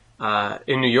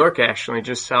in New York, actually,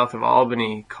 just south of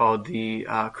Albany, called the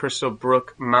Crystal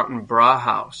Brook Mountain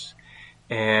Brauhaus.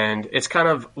 And it's kind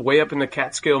of way up in the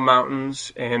Catskill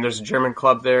Mountains, and there's a German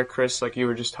club there, Chris, like you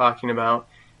were just talking about.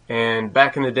 And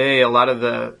back in the day, a lot of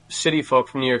the city folk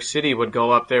from New York City would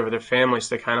go up there with their families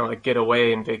to kind of like get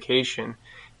away and vacation.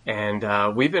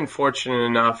 And we've been fortunate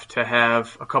enough to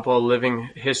have a couple of living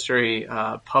history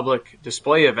public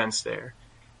display events there.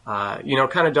 You know,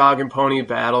 kind of dog and pony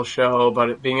battle show,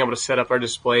 but being able to set up our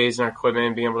displays and our equipment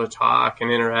and being able to talk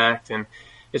and interact. And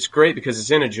it's great because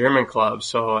it's in a German club,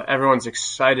 so everyone's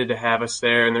excited to have us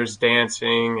there, and there's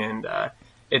dancing, and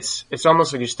it's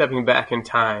almost like you're stepping back in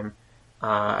time.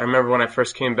 I remember when I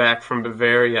first came back from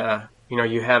Bavaria, you know,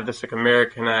 you have this like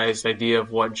Americanized idea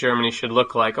of what Germany should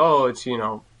look like. Oh, it's, you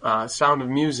know, Sound of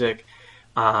Music.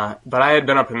 But I had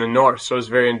been up in the north, so it was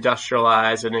very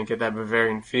industrialized. I didn't get that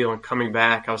Bavarian feel. And coming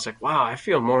back, I was like, wow, I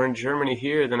feel more in Germany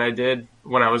here than I did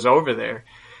when I was over there.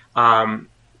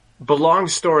 But long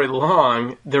story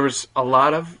long, there was a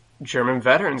lot of German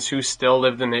veterans who still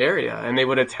lived in the area, and they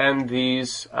would attend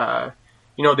these,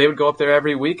 they would go up there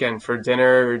every weekend for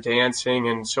dinner or dancing.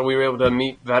 And so we were able to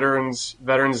meet veterans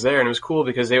there. And it was cool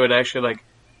because they would actually like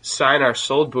sign our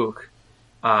Soldbuch,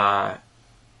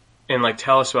 and like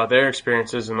tell us about their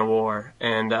experiences in the war.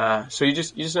 And so you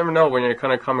just never know when you're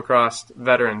going to come across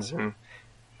veterans. And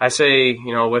I say,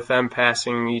 with them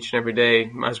passing each and every day,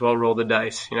 might as well roll the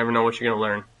dice. You never know what you're going to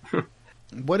learn.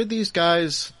 What did these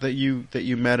guys that you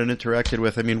met and interacted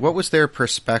with, I mean, what was their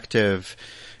perspective,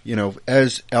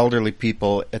 as elderly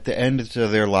people at the end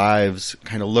of their lives,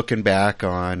 kind of looking back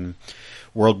on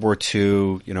World War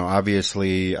II?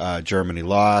 Obviously, Germany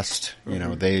lost.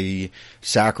 They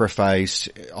sacrificed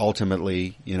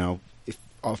ultimately,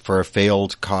 for a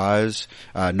failed cause.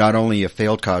 Not only a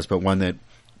failed cause, but one that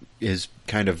is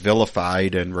kind of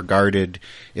vilified and regarded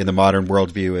in the modern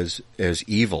worldview as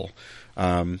evil.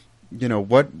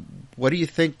 What do you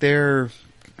think they're?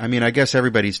 I mean, I guess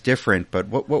everybody's different, but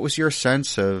what was your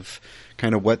sense of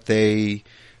kind of what they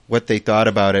thought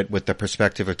about it with the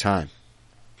perspective of time?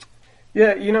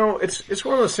 Yeah, it's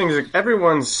one of those things, like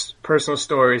everyone's personal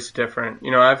story is different.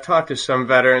 I've talked to some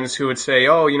veterans who would say,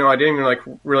 oh, I didn't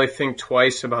even really think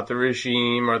twice about the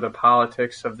regime or the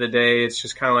politics of the day. It's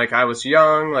just kind of like I was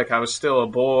young, like I was still a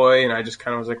boy, and I just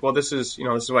kind of was like, well, this is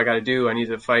what I got to do. I need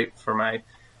to fight for my,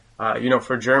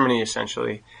 for Germany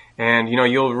essentially. And,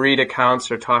 you'll read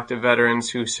accounts or talk to veterans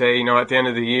who say, at the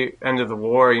end of the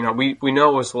war, we know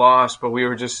it was lost, but we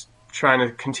were just trying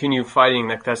to continue fighting.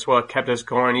 Like that's what kept us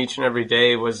going each and every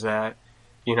day, was that,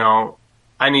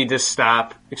 I need to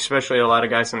stop, especially a lot of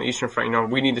guys on the Eastern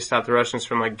Front, we need to stop the Russians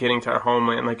from like getting to our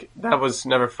homeland. Like that was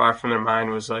never far from their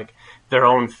mind, was like their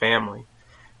own family.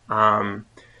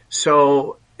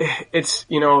 So it's,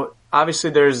 obviously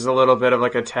there's a little bit of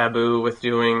like a taboo with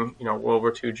doing, World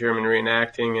War II German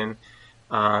reenacting,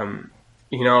 and,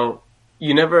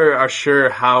 you never are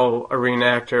sure how a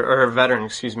reenactor or a veteran,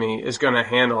 is going to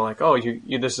handle like, oh,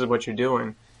 you this is what you're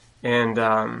doing. And,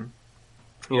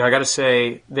 I got to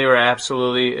say they were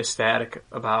absolutely ecstatic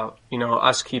about,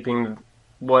 us keeping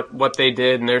what they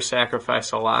did and their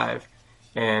sacrifice alive.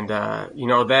 And,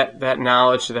 that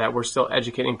knowledge that we're still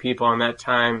educating people on that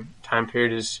time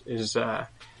period is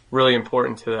really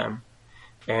important to them.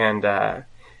 And,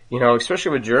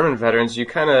 especially with German veterans, you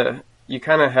kind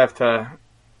of have to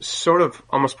sort of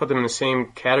almost put them in the same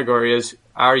category as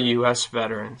our U.S.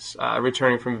 veterans,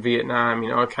 returning from Vietnam.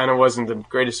 It kind of wasn't the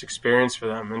greatest experience for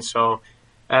them. And so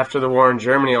after the war in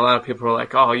Germany, a lot of people were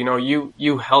like, oh,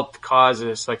 you helped cause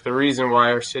this. Like the reason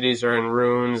why our cities are in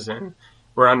ruins and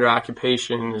we're under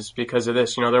occupation is because of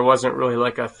this. There wasn't really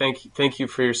like a thank you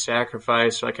for your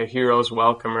sacrifice, or like a hero's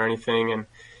welcome or anything. And,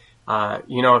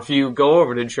 if you go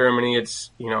over to Germany, it's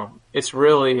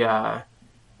really,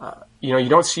 you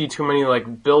don't see too many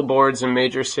like billboards in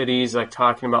major cities like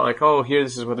talking about like, oh,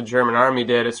 this is what the German army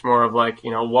did. It's more of like,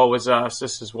 woe was us.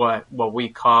 This is what we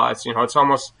caused. It's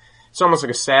almost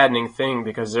like a saddening thing,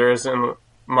 because there isn't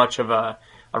much of a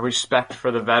respect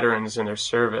for the veterans and their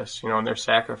service, and their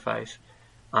sacrifice.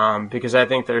 Because I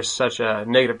think there's such a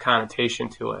negative connotation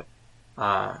to it.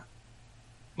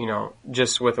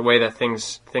 Just with the way that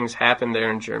things happen there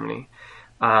in Germany.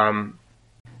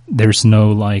 There's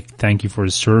no thank you for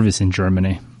the service in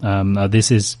Germany.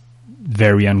 This is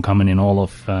very uncommon in all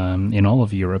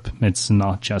of Europe. It's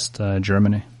not just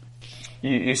Germany.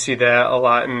 You see that a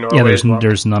lot in Norway. Yeah,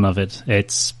 there's none of it.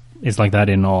 It's like that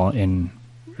in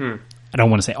I don't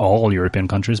want to say all European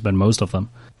countries, but most of them.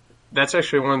 That's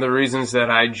actually one of the reasons that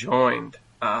I joined.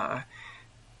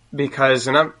 Because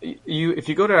if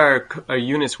you go to our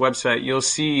unit's website, you'll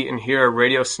see and hear a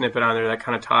radio snippet on there that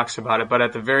kind of talks about it. But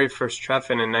at the very first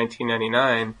Treffen in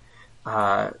 1999,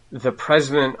 the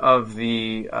president of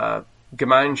the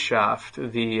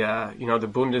Gemeinschaft, the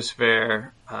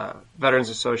Bundeswehr Veterans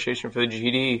Association for the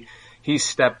GD, he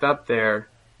stepped up there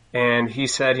and he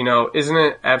said, isn't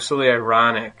it absolutely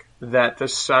ironic that the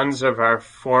sons of our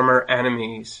former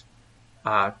enemies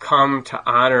come to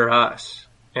honor us,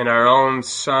 and our own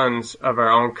sons of our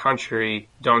own country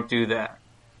don't do that.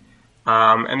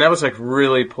 And that was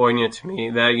really poignant to me,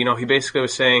 that, he basically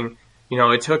was saying,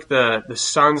 it took the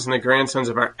sons and the grandsons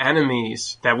of our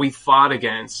enemies that we fought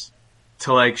against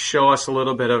to show us a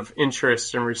little bit of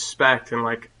interest and respect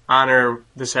and honor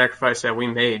the sacrifice that we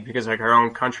made, because our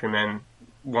own countrymen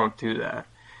won't do that.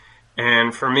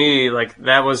 And for me,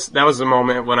 that was the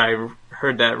moment when I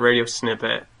heard that radio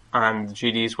snippet, on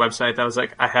GD's website that was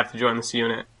like, I have to join this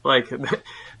unit. Like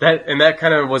that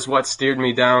kind of was what steered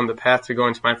me down the path to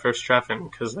going to my first Treffen,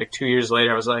 because like 2 years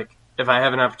later I was like, if I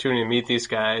have an opportunity to meet these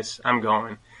guys, I'm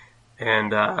going.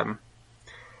 And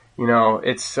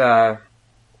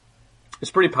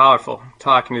it's pretty powerful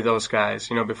talking to those guys,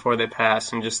 before they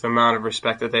pass, and just the amount of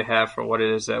respect that they have for what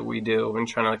it is that we do and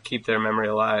trying to keep their memory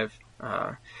alive.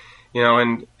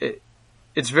 And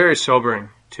it's very sobering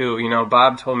too.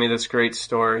 Bob told me this great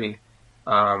story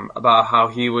about how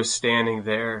he was standing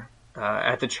there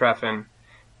at the Treffen,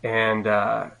 and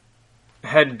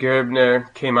Head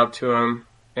Gerbner came up to him,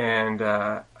 and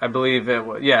I believe it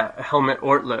was, Helmut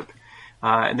Ortlieb.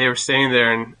 And they were standing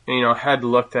there, and Head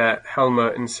looked at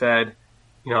Helmut and said,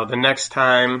 the next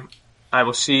time I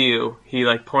will see you, he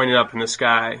like pointed up in the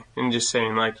sky and just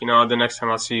saying like, the next time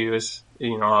I'll see you is,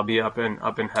 I'll be up in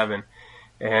heaven.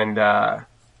 And,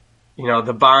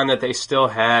 the bond that they still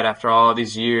had after all of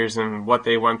these years and what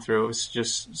they went through was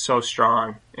just so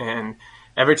strong. And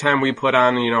every time we put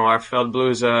on, our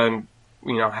Feldbluse and,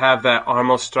 have that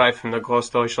Armelstreifen, the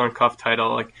Großdeutschland Cup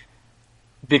title, like,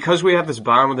 because we have this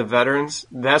bond with the veterans,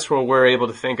 that's what we're able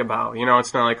to think about.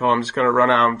 It's not like, oh, I'm just going to run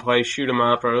out and play shoot 'em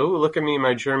up, or, oh, look at me in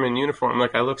my German uniform.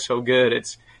 Like, I look so good.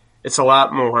 It's a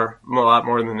lot more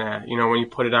than that. When you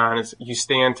put it on, you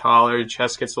stand taller, your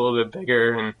chest gets a little bit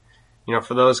bigger. And,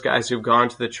 for those guys who've gone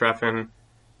to the Treffen,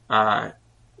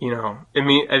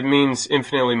 it means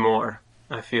infinitely more,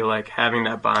 I feel like, having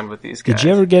that bond with these guys. Did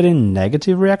you ever get any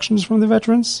negative reactions from the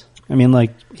veterans? I mean,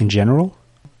 like, in general?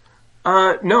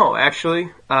 No, actually.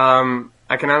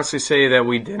 I can honestly say that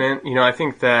we didn't. I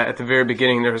think that at the very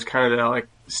beginning there was kind of that like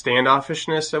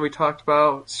standoffishness that we talked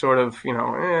about, sort of,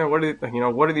 what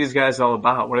are these guys all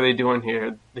about? What are they doing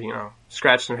here?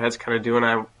 Scratching their heads kind of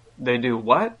doing, they do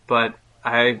what? But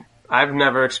I've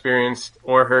never experienced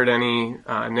or heard any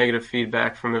negative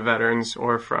feedback from the veterans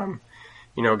or from,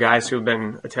 guys who've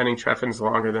been attending Treffens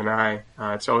longer than I.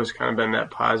 It's always kind of been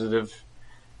that positive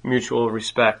mutual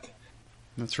respect.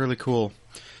 That's really cool.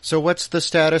 So what's the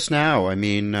status now? I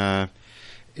mean,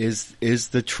 is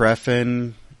the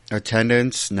Treffen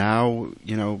attendance now,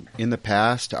 in the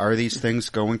past? Are these things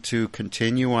going to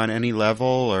continue on any level,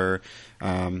 or,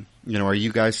 are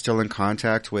you guys still in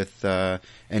contact with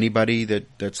anybody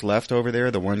that's left over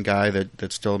there, the one guy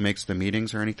that still makes the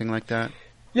meetings or anything like that?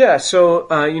 Yeah, so,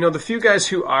 the few guys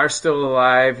who are still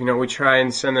alive, we try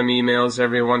and send them emails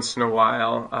every once in a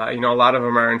while. A lot of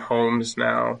them are in homes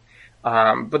now.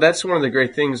 But that's one of the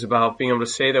great things about being able to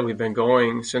say that we've been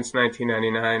going since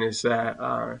 1999 is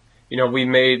that, we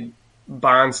made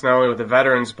bonds not only with the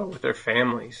veterans, but with their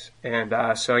families.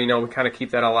 And, so, we kind of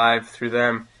keep that alive through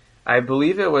them. I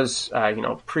believe it was,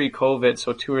 pre-COVID,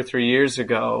 so 2 or 3 years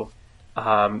ago,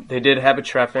 they did have a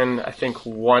Treffen. I think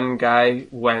one guy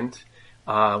went.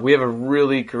 We have a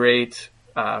really great,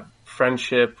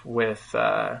 friendship with,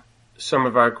 some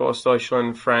of our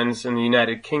Großdeutschland friends in the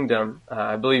United Kingdom.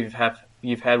 I believe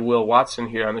you've had Will Watson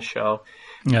here on the show.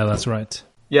 Yeah, that's right.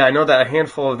 Yeah, I know that a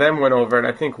handful of them went over, and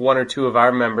I think 1 or 2 of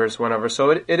our members went over. So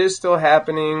it is still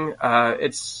happening.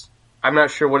 I'm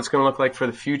not sure what it's going to look like for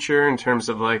the future in terms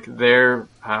of like their,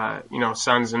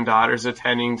 sons and daughters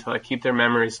attending to like keep their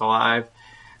memories alive.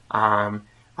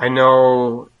 I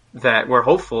know that we're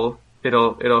hopeful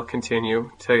it'll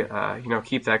continue to,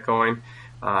 keep that going.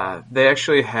 They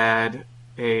actually had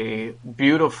a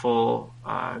beautiful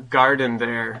garden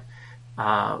there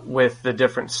with the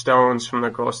different stones from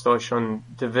the Großdeutschland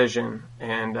division,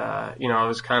 and it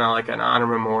was kind of like an honor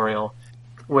memorial,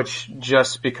 which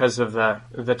just because of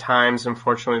the times,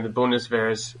 unfortunately, the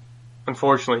Bundeswehr is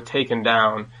unfortunately taken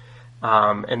down,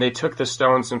 and they took the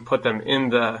stones and put them in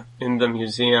the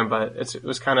museum, but it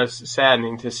was kind of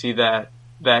saddening to see that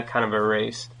kind of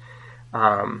erased.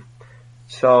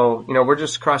 So, we're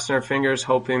just crossing our fingers,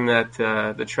 hoping that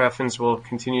the Treffens will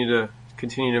continue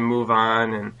to move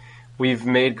on. And we've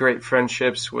made great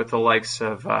friendships with the likes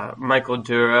of Michael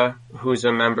Dürer, who's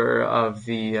a member of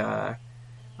the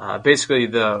basically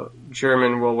the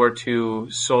German World War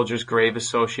II Soldiers Grave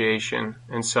Association.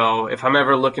 And so, if I'm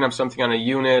ever looking up something on a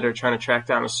unit or trying to track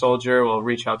down a soldier, we'll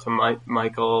reach out to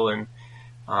Michael. And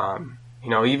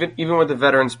even with the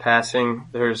veterans passing,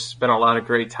 there's been a lot of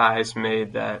great ties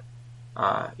made that.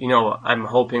 I'm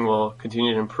hoping we'll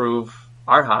continue to improve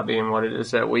our hobby and what it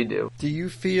is that we do. Do you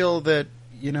feel that,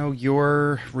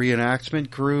 your reenactment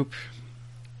group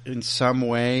in some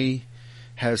way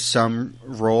has some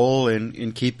role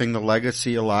in keeping the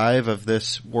legacy alive of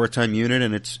this wartime unit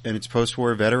and its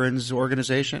post-war veterans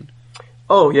organization?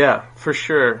 Oh, yeah, for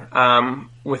sure.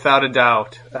 Without a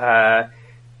doubt.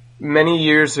 Many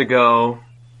years ago,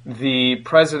 the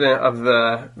president of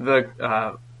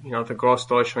the the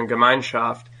Großdeutschland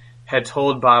Gemeinschaft, had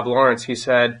told Bob Lawrence, he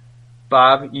said,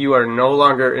 "Bob, you are no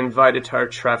longer invited to our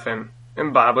Treffen."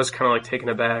 And Bob was kind of like taken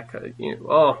aback.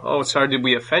 Sorry, did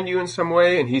we offend you in some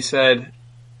way? And he said,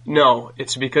 "No,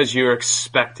 it's because you're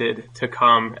expected to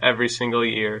come every single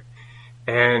year."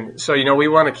 And so, we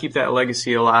want to keep that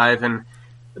legacy alive. And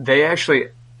they actually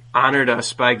honored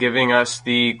us by giving us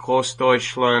the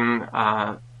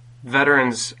Großdeutschland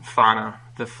Veterans Fahne,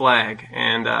 the flag.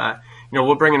 And,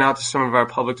 we'll bring it out to some of our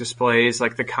public displays,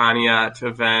 like the Kaniat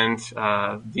event,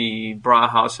 the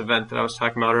Brauhaus event that I was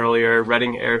talking about earlier,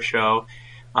 Reading Air Show.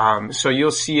 So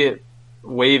you'll see it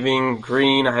waving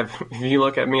green. If you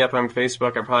look at me up on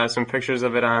Facebook, I probably have some pictures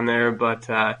of it on there. But,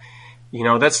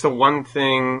 that's the one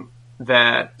thing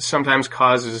that sometimes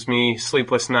causes me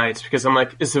sleepless nights, because I'm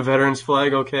like, is the veterans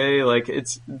flag okay? Like,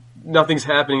 nothing's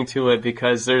happening to it,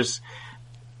 because there's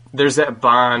that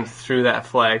bond through that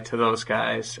flag to those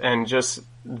guys, and just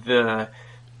the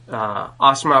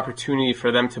awesome opportunity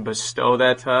for them to bestow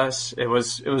that to us. It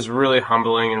was really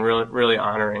humbling and really, really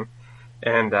honoring.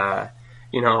 And,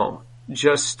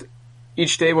 just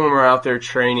each day when we're out there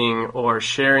training or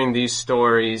sharing these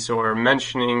stories or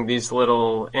mentioning these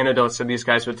little anecdotes that these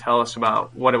guys would tell us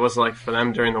about what it was like for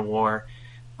them during the war,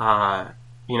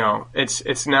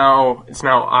 it's now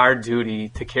our duty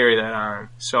to carry that on.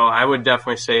 So I would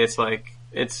definitely say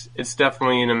it's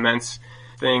definitely an immense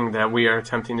thing that we are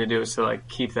attempting to do, is to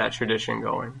keep that tradition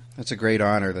going. That's a great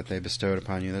honor that they bestowed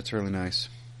upon you. That's really nice.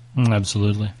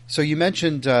 Absolutely. So you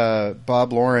mentioned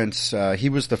Bob Lawrence. He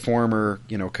was the former,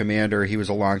 commander. He was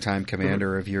a longtime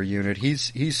commander of your unit.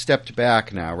 He's stepped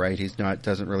back now, right?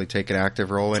 Doesn't really take an active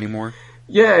role anymore.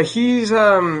 Yeah, he's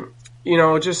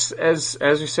just as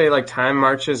we say, time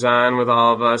marches on with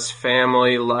all of us,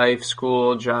 family, life,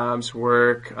 school, jobs,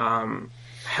 work,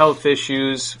 health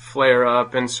issues flare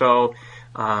up, and so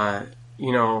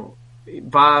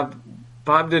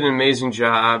Bob did an amazing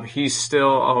job. He's still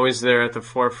always there at the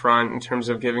forefront in terms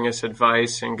of giving us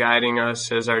advice and guiding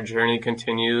us as our journey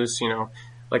continues.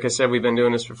 Like I said, we've been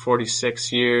doing this for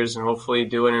 46 years, and hopefully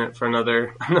doing it for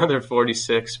another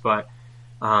 46. But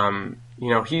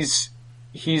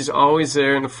he's always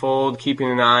there in the fold,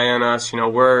 keeping an eye on us.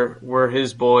 We're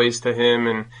his boys to him,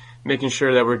 and making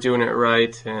sure that we're doing it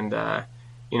right. And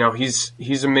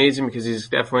he's amazing, because he's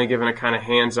definitely given a kind of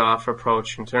hands-off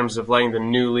approach in terms of letting the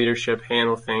new leadership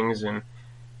handle things. And,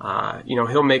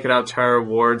 he'll make it out to our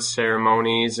awards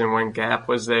ceremonies. And when Gap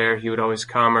was there, he would always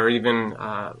come, or even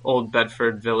Old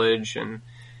Bedford Village, and,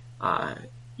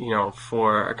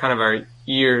 for kind of our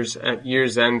year's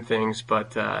end things.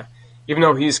 But even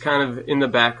though he's kind of in the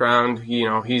background,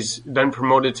 he's been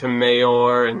promoted to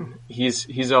mayor, and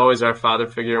he's always our father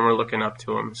figure, and we're looking up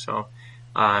to him. So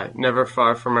never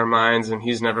far from our minds, and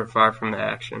he's never far from the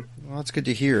action. Well, that's good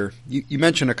to hear. You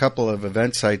mentioned a couple of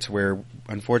event sites where,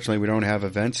 unfortunately, we don't have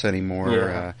events anymore.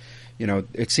 Yeah.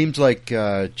 It seems like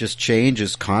just change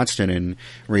is constant in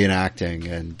reenacting,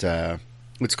 and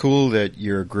it's cool that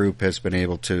your group has been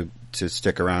able to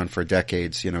stick around for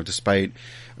decades, despite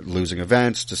losing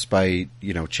events, despite,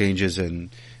 changes in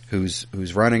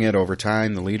who's running it over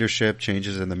time, the leadership,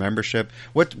 changes in the membership.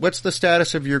 What's the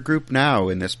status of your group now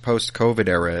in this post-COVID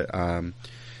era?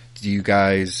 Do you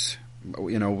guys,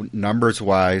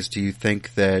 numbers-wise, do you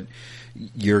think that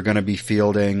you're going to be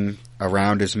fielding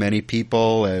around as many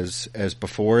people as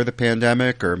before the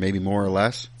pandemic, or maybe more or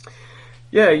less?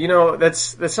 Yeah,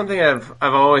 that's something I've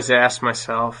always asked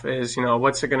myself is,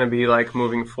 what's it going to be like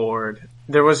moving forward?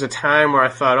 There was a time where I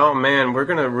thought, oh man, we're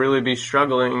going to really be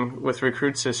struggling with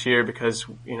recruits this year, because,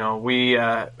 we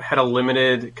had a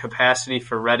limited capacity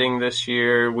for Reading this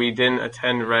year. We didn't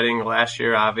attend Reading last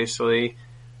year, obviously,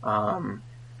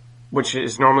 which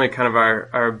is normally kind of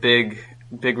our big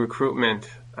recruitment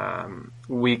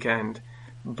weekend.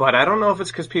 But I don't know if it's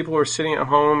because people were sitting at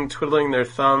home twiddling their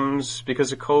thumbs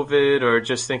because of COVID, or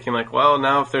just thinking well,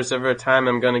 now if there's ever a time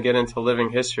I'm going to get into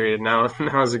living history, now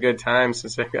is a good time,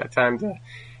 since I've got time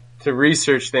to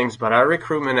research things. But our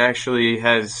recruitment actually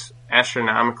has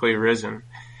astronomically risen.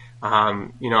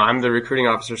 I'm the recruiting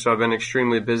officer, so I've been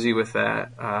extremely busy with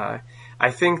that. I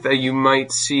think that you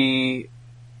might see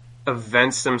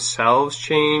events themselves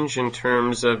change in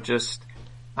terms of just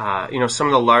some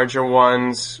of the larger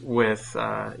ones with,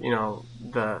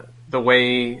 the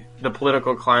way the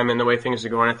political climate and the way things are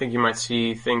going. I think you might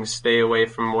see things stay away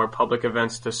from more public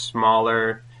events to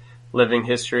smaller living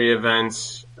history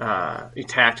events,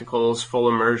 tacticals, full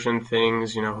immersion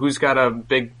things. Who's got a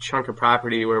big chunk of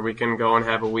property where we can go and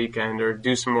have a weekend, or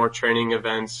do some more training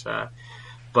events.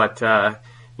 But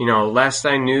last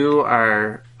I knew,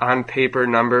 our on paper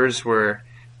numbers were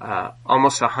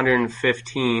almost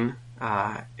 115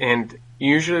 And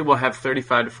usually we'll have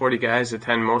 35 to 40 guys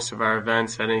attend most of our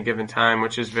events at any given time,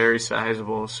 which is very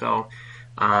sizable. So,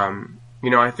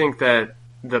 I think that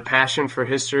the passion for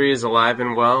history is alive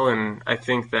and well, and I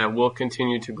think that we'll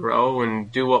continue to grow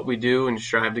and do what we do and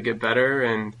strive to get better,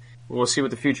 and we'll see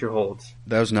what the future holds.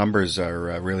 Those numbers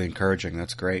are really encouraging.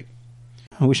 That's great.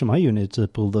 I wish my unit to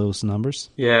pull those numbers.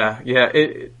 Yeah,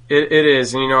 it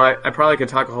is. And, I probably could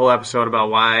talk a whole episode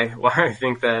about why I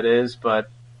think that is,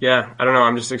 but yeah, I don't know.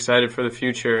 I'm just excited for the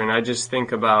future, and I just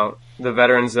think about the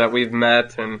veterans that we've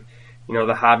met and,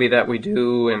 the hobby that we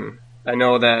do. And I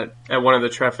know that at one of the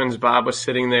Treffens, Bob was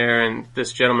sitting there, and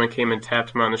this gentleman came and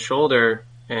tapped him on the shoulder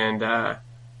and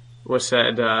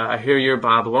said, I hear you're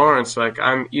Bob Lawrence. Like,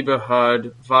 I'm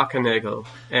Eberhard Wachenagel.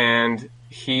 And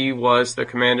he was the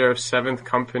commander of 7th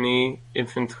Company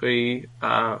Infantry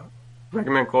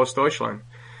Regiment Großdeutschland.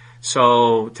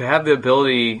 So to have the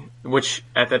ability, which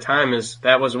at the time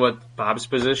that was what Bob's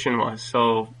position was.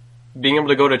 So being able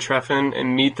to go to Treffen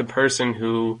and meet the person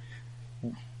who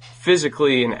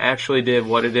physically and actually did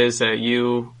what it is that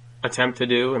you attempt to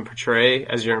do and portray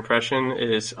as your impression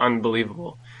is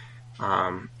unbelievable.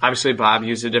 Obviously Bob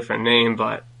used a different name,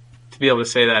 but to be able to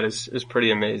say that is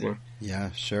pretty amazing. Yeah,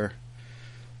 sure.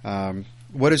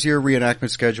 What does your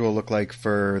reenactment schedule look like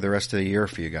for the rest of the year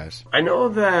for you guys? I know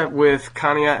that with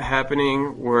Conneaut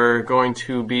happening, we're going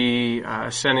to be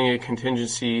sending a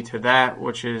contingency to that,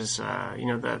 which is,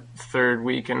 the 3rd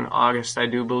week in August, I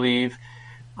do believe.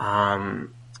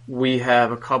 We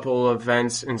have a couple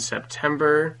events in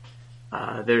September.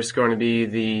 There's going to be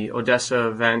the Odessa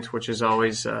event, which is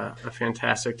always a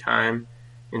fantastic time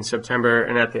in September.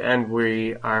 And at the end,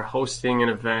 we are hosting an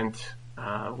event,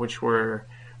 which we're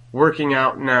working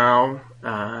out now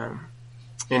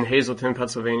in Hazleton,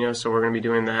 Pennsylvania, so we're going to be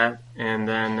doing that. And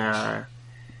then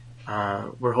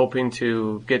we're hoping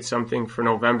to get something for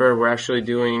November. We're actually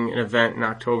doing an event in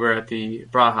October at the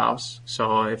Brauhaus.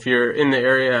 So if you're in the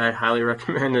area, I highly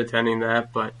recommend attending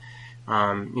that. But,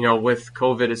 with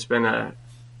COVID, it's been a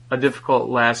difficult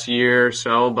last year or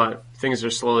so, but things are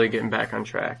slowly getting back on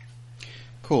track.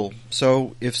 Cool.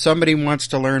 So if somebody wants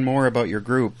to learn more about your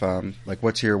group,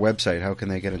 what's your website? How can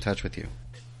they get in touch with you?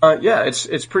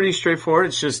 It's pretty straightforward.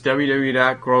 It's just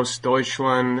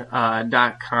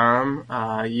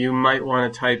www.grossdeutschland.com. You might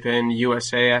want to type in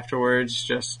USA afterwards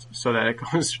just so that it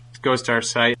goes to our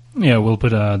site. Yeah, we'll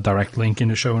put a direct link in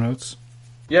the show notes.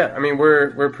 Yeah, I mean,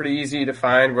 we're pretty easy to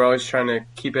find. We're always trying to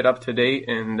keep it up to date,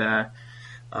 and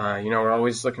we're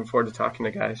always looking forward to talking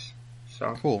to guys.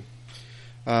 So cool.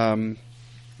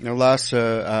 Lasse,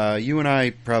 you and I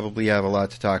probably have a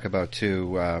lot to talk about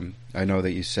too. I know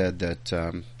that you said that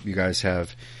you guys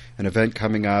have an event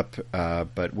coming up,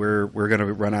 but we're going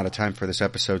to run out of time for this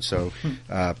episode, so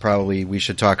probably we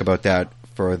should talk about that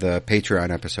for the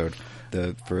Patreon episode,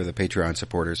 for the Patreon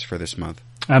supporters for this month.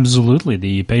 Absolutely.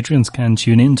 The Patreons can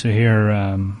tune in to hear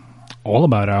all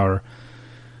about our, I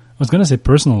was going to say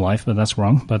personal life, but that's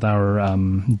wrong, but our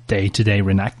day-to-day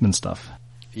reenactment stuff.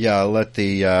 Yeah, I'll let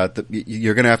people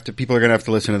are gonna have to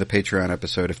listen to the Patreon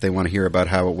episode if they want to hear about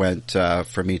how it went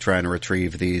for me trying to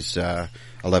retrieve these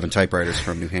 11 typewriters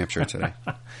from New Hampshire today.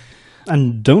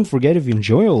 And don't forget, if you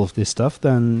enjoy all of this stuff,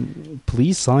 then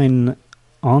please sign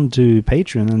on to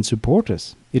Patreon and support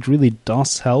us. It really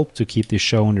does help to keep this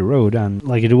show on the road, and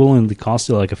it will only cost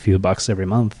you a few bucks every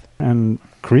month. And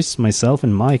Chris, myself,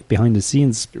 and Mike behind the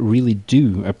scenes really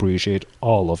do appreciate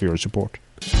all of your support.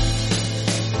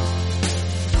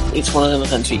 It's one of them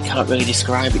events where you can't really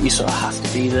describe it, you sort of have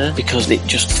to be there, because it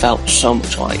just felt so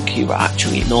much like you were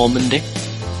actually in Normandy.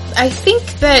 I think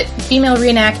that female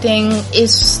reenacting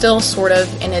is still sort of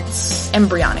in its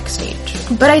embryonic stage,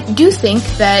 but I do think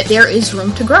that there is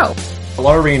room to grow. A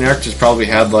lot of reenactors probably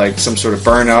had some sort of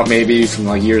burnout maybe from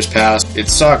years past. It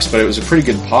sucks, but it was a pretty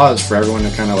good pause for everyone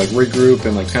to kind of regroup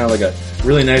and kind of a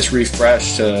really nice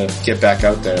refresh to get back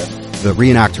out there. The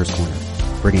Reenactors Corner,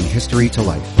 bringing history to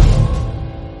life.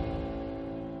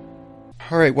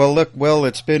 All right. Well, look, Will,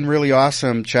 it's been really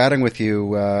awesome chatting with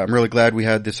you. I'm really glad we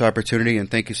had this opportunity, and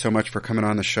thank you so much for coming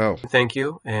on the show. Thank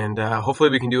you, and hopefully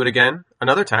we can do it again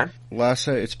another time. Lasse,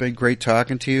 it's been great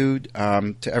talking to you.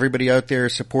 To everybody out there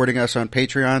supporting us on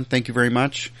Patreon, thank you very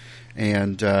much.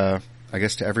 And I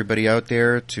guess to everybody out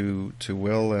there, to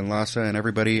Will and Lasse and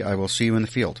everybody, I will see you in the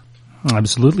field.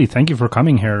 Absolutely. Thank you for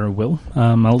coming here, Will.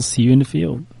 I'll see you in the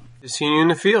field. See you in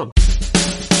the field.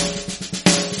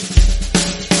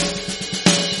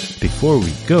 Before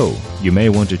we go, you may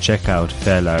want to check out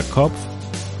Verlag Kopf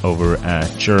over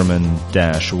at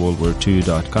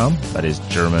German-WW2.com. That is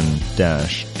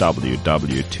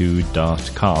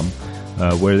German-WW2.com.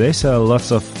 where they sell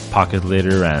lots of pocket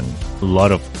litter and a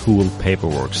lot of cool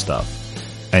paperwork stuff.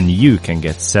 And you can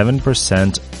get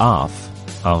 7% off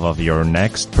of your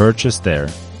next purchase there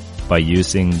by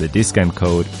using the discount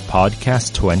code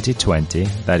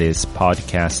podcast2020, that is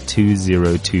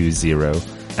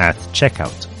podcast2020 at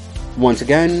checkout. Once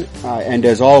again, and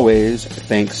as always,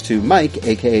 thanks to Mike,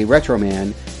 aka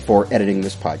Retroman, for editing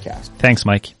this podcast. Thanks,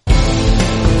 Mike.